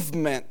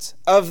movement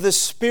of the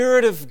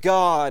Spirit of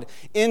God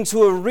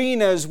into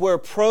arenas where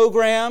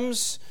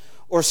programs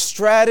or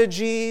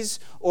strategies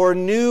or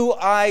new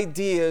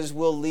ideas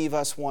will leave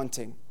us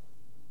wanting.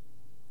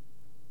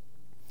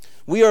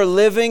 We are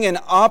living in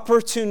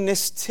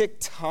opportunistic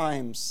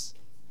times,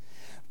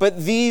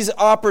 but these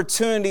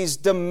opportunities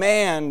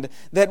demand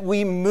that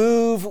we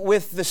move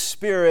with the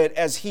Spirit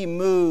as He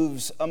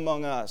moves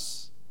among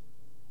us.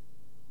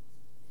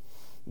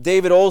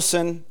 David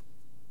Olson,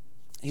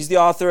 he's the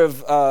author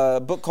of a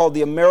book called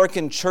The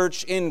American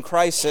Church in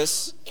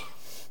Crisis,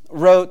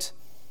 wrote,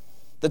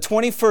 "The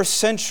 21st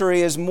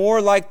century is more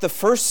like the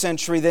first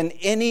century than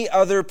any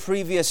other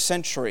previous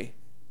century,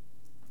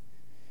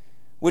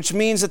 which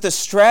means that the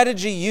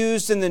strategy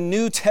used in the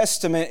New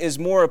Testament is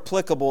more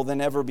applicable than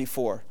ever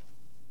before."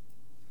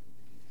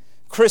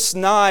 Chris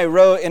Nye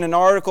wrote in an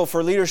article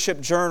for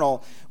Leadership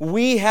Journal,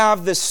 "We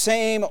have the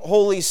same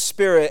Holy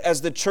Spirit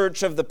as the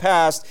church of the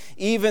past,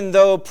 even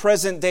though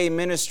present-day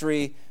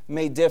ministry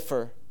may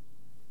differ."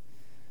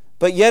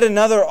 But yet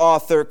another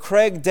author,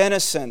 Craig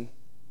Dennison,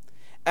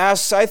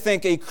 asks, I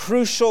think, a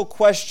crucial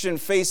question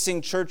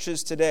facing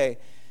churches today.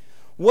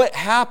 What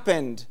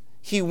happened,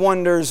 he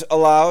wonders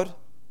aloud.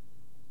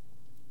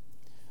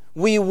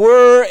 We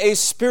were a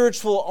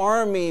spiritual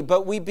army,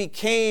 but we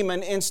became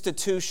an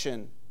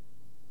institution.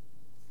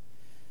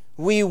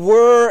 We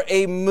were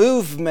a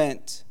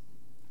movement,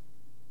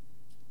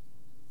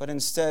 but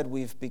instead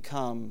we've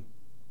become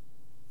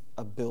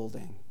a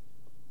building.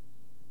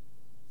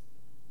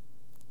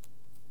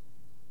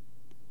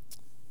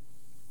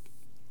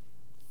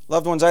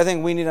 Loved ones, I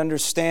think we need to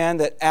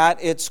understand that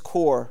at its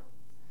core,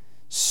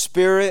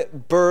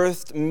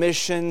 Spirit-birthed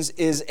missions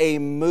is a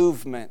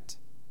movement,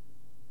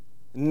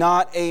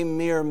 not a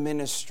mere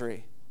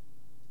ministry.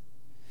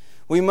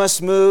 We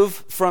must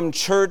move from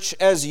church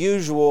as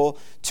usual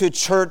to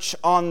church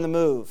on the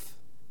move.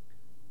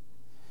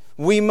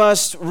 We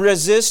must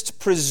resist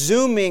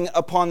presuming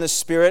upon the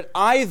Spirit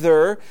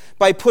either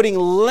by putting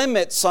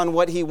limits on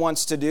what He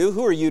wants to do,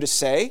 who are you to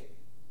say,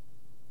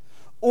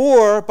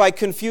 or by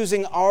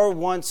confusing our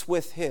wants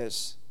with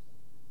His.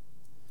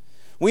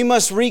 We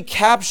must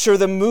recapture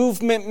the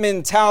movement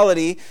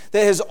mentality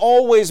that has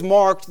always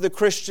marked the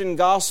Christian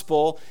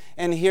gospel.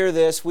 And hear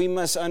this, we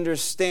must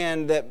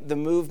understand that the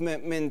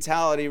movement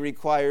mentality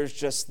requires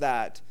just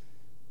that,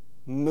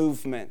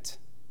 movement.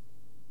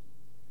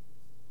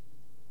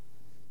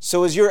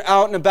 So as you're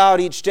out and about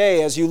each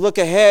day, as you look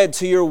ahead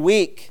to your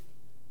week,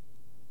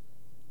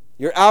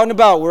 you're out and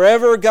about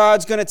wherever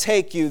God's going to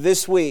take you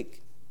this week.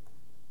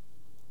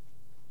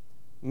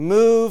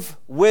 Move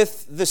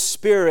with the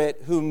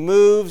Spirit who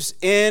moves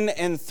in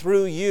and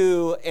through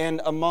you and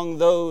among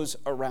those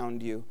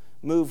around you.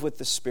 Move with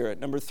the Spirit.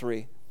 Number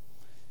 3.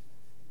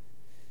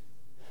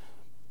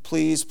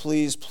 Please,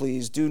 please,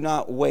 please do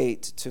not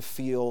wait to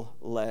feel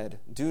led.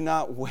 Do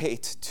not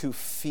wait to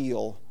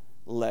feel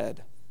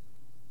led.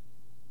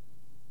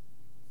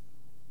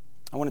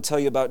 I want to tell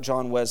you about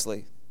John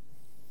Wesley.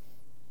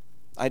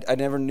 I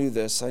never knew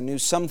this. I knew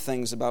some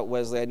things about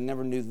Wesley. I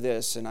never knew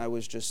this, and I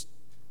was just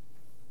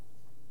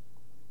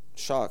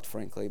shocked,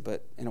 frankly,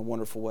 but in a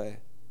wonderful way.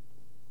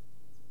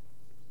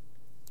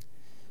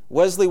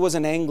 Wesley was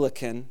an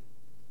Anglican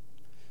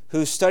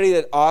who studied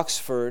at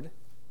Oxford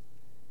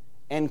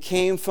and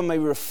came from a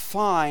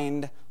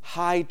refined,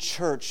 high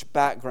church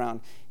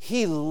background.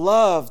 He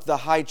loved the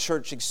high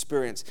church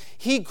experience.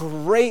 He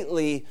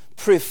greatly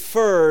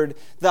preferred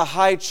the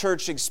high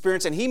church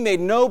experience, and he made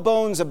no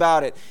bones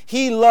about it.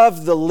 He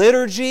loved the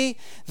liturgy,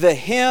 the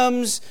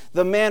hymns,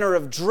 the manner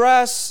of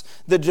dress,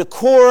 the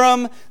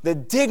decorum, the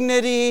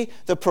dignity,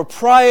 the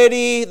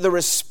propriety, the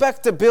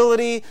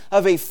respectability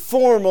of a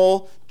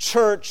formal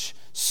church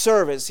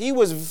service. He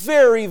was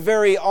very,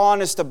 very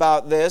honest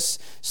about this,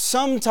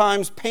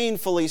 sometimes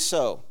painfully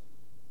so.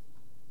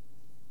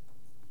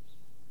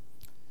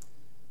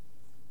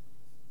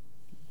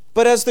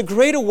 But as the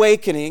Great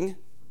Awakening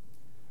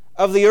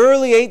of the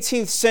early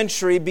 18th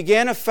century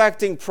began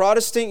affecting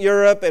Protestant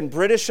Europe and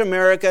British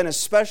America, and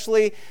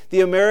especially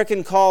the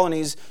American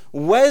colonies,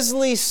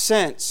 Wesley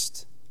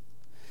sensed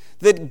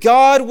that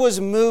God was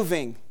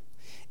moving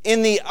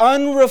in the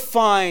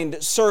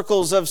unrefined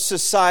circles of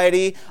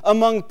society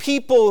among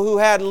people who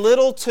had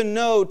little to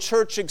no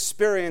church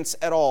experience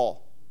at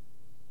all.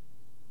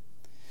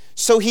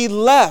 So he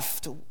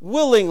left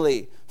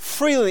willingly,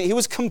 freely. He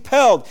was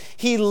compelled.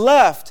 He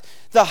left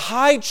the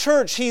high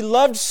church he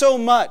loved so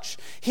much.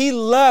 He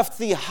left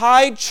the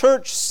high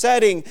church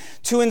setting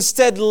to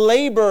instead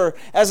labor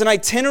as an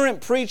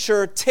itinerant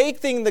preacher,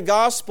 taking the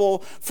gospel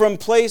from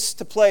place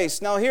to place.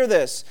 Now hear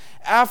this.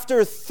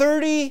 After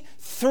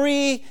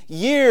 33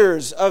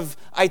 years of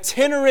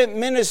itinerant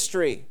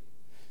ministry,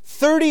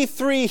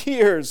 33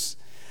 years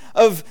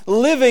of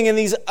living in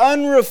these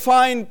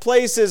unrefined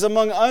places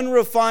among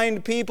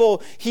unrefined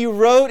people, he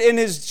wrote in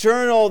his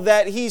journal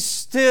that he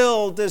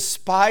still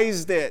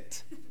despised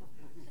it.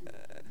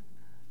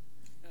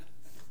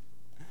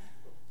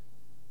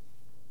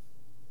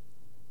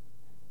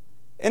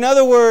 In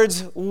other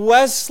words,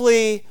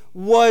 Wesley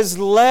was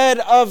led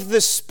of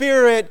the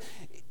Spirit,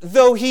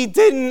 though he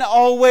didn't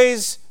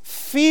always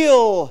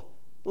feel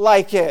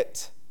like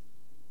it.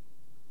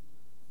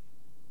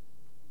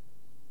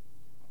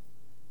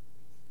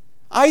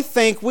 I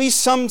think we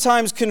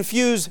sometimes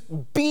confuse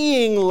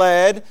being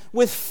led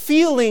with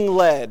feeling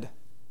led.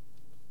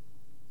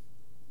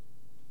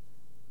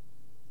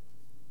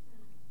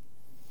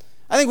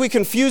 I think we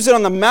confuse it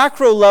on the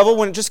macro level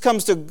when it just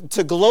comes to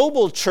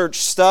global church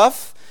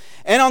stuff,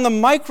 and on the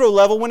micro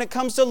level when it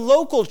comes to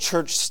local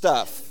church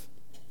stuff.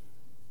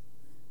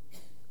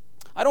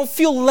 I don't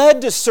feel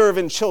led to serve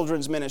in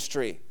children's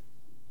ministry.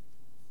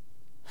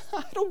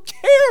 I don't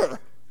care.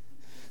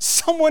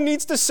 Someone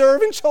needs to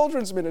serve in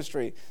children's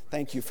ministry.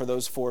 Thank you for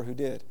those 4 who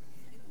did.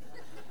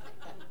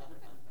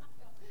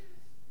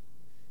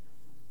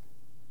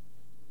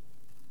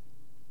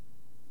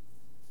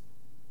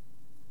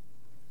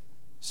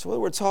 So whether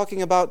we're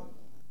talking about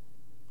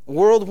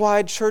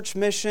worldwide church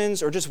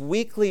missions or just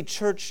weekly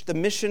church, the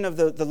mission of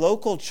the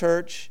local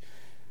church,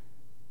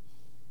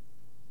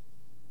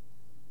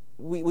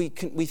 we've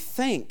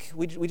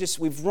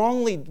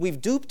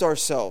duped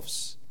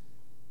ourselves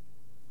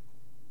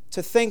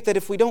to think that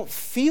if we don't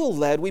feel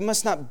led, we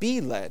must not be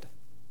led.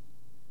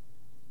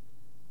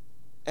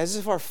 As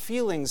if our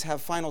feelings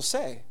have final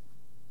say.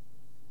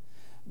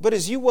 But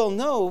as you well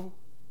know,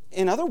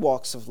 in other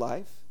walks of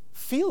life,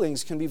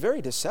 feelings can be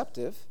very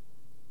deceptive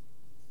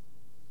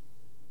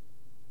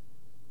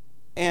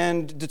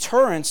and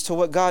deterrence to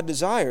what God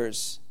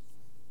desires.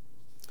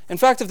 In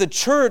fact, if the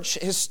church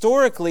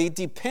historically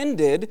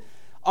depended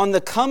on the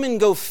come and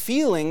go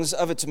feelings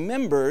of its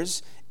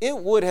members, it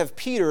would have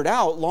petered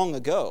out long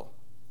ago.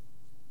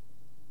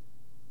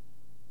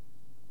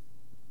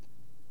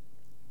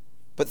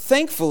 But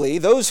thankfully,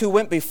 those who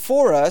went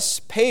before us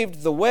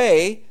paved the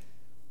way,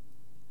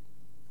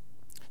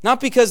 not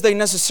because they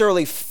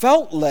necessarily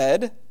felt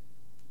led,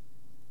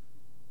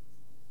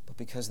 but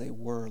because they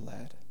were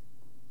led.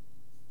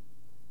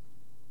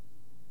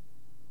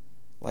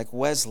 Like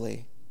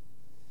Wesley,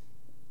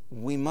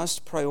 we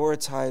must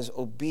prioritize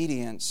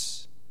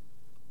obedience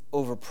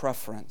over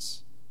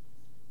preference.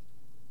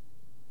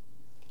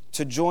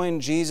 To join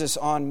Jesus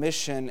on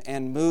mission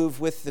and move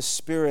with the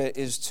Spirit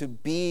is to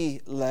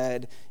be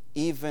led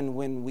even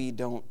when we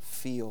don't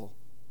feel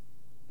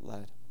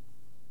led.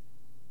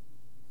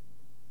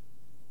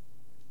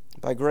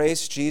 By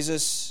grace,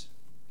 Jesus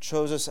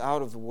chose us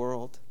out of the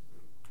world.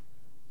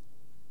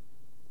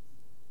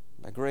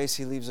 By grace,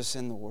 He leaves us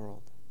in the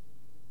world,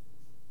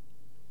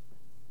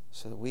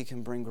 so that we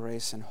can bring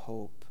grace and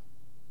hope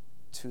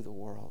to the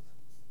world.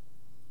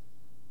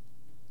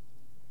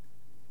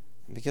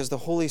 And because the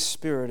Holy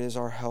Spirit is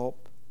our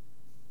help,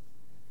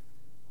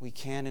 we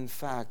can in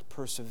fact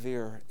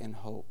persevere in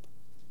hope.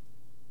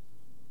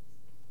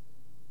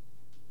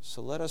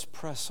 So let us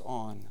press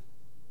on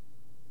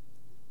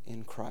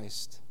in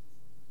Christ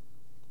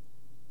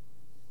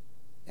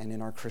and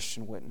in our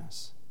Christian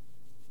witness.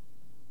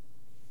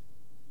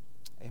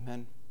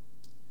 Amen.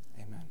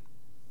 Amen.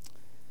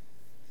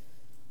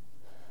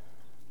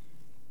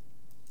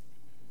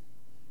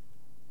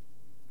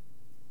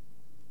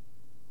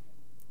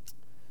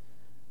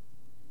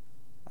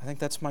 I think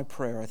that's my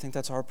prayer. I think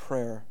that's our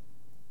prayer,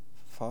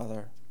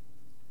 Father.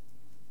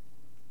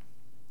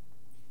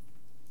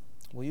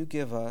 Will you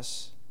give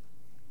us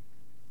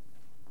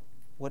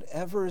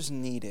whatever is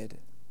needed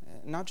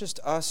not just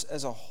us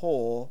as a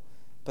whole,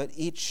 but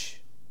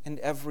each and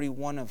every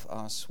one of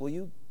us. Will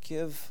you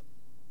give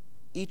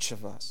each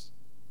of us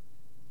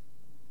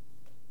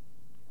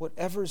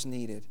whatever's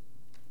needed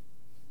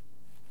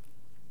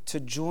to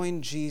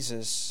join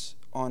Jesus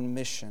on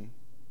mission,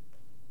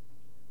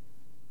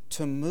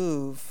 to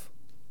move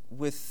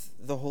with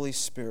the Holy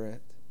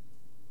Spirit,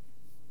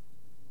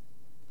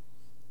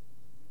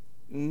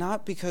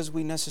 not because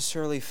we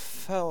necessarily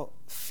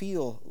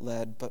feel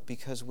led, but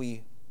because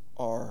we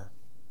are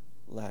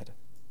led.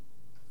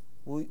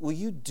 Will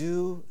you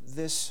do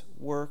this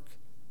work,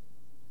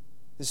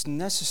 this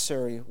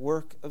necessary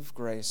work of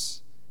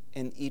grace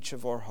in each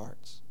of our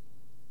hearts?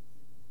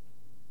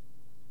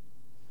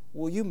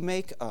 Will you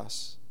make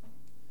us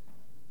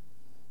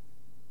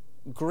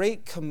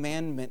great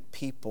commandment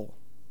people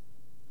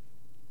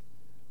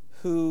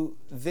who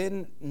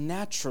then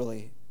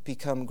naturally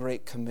become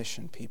great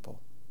commission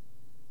people?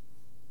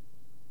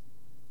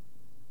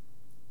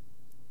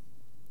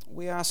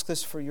 We ask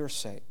this for your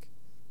sake,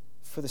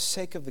 for the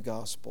sake of the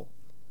gospel,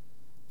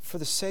 for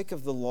the sake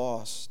of the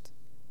lost,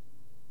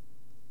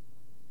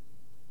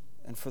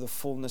 and for the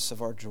fullness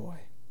of our joy.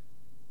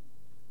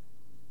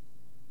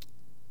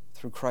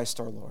 Through Christ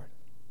our Lord.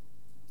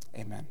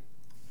 Amen.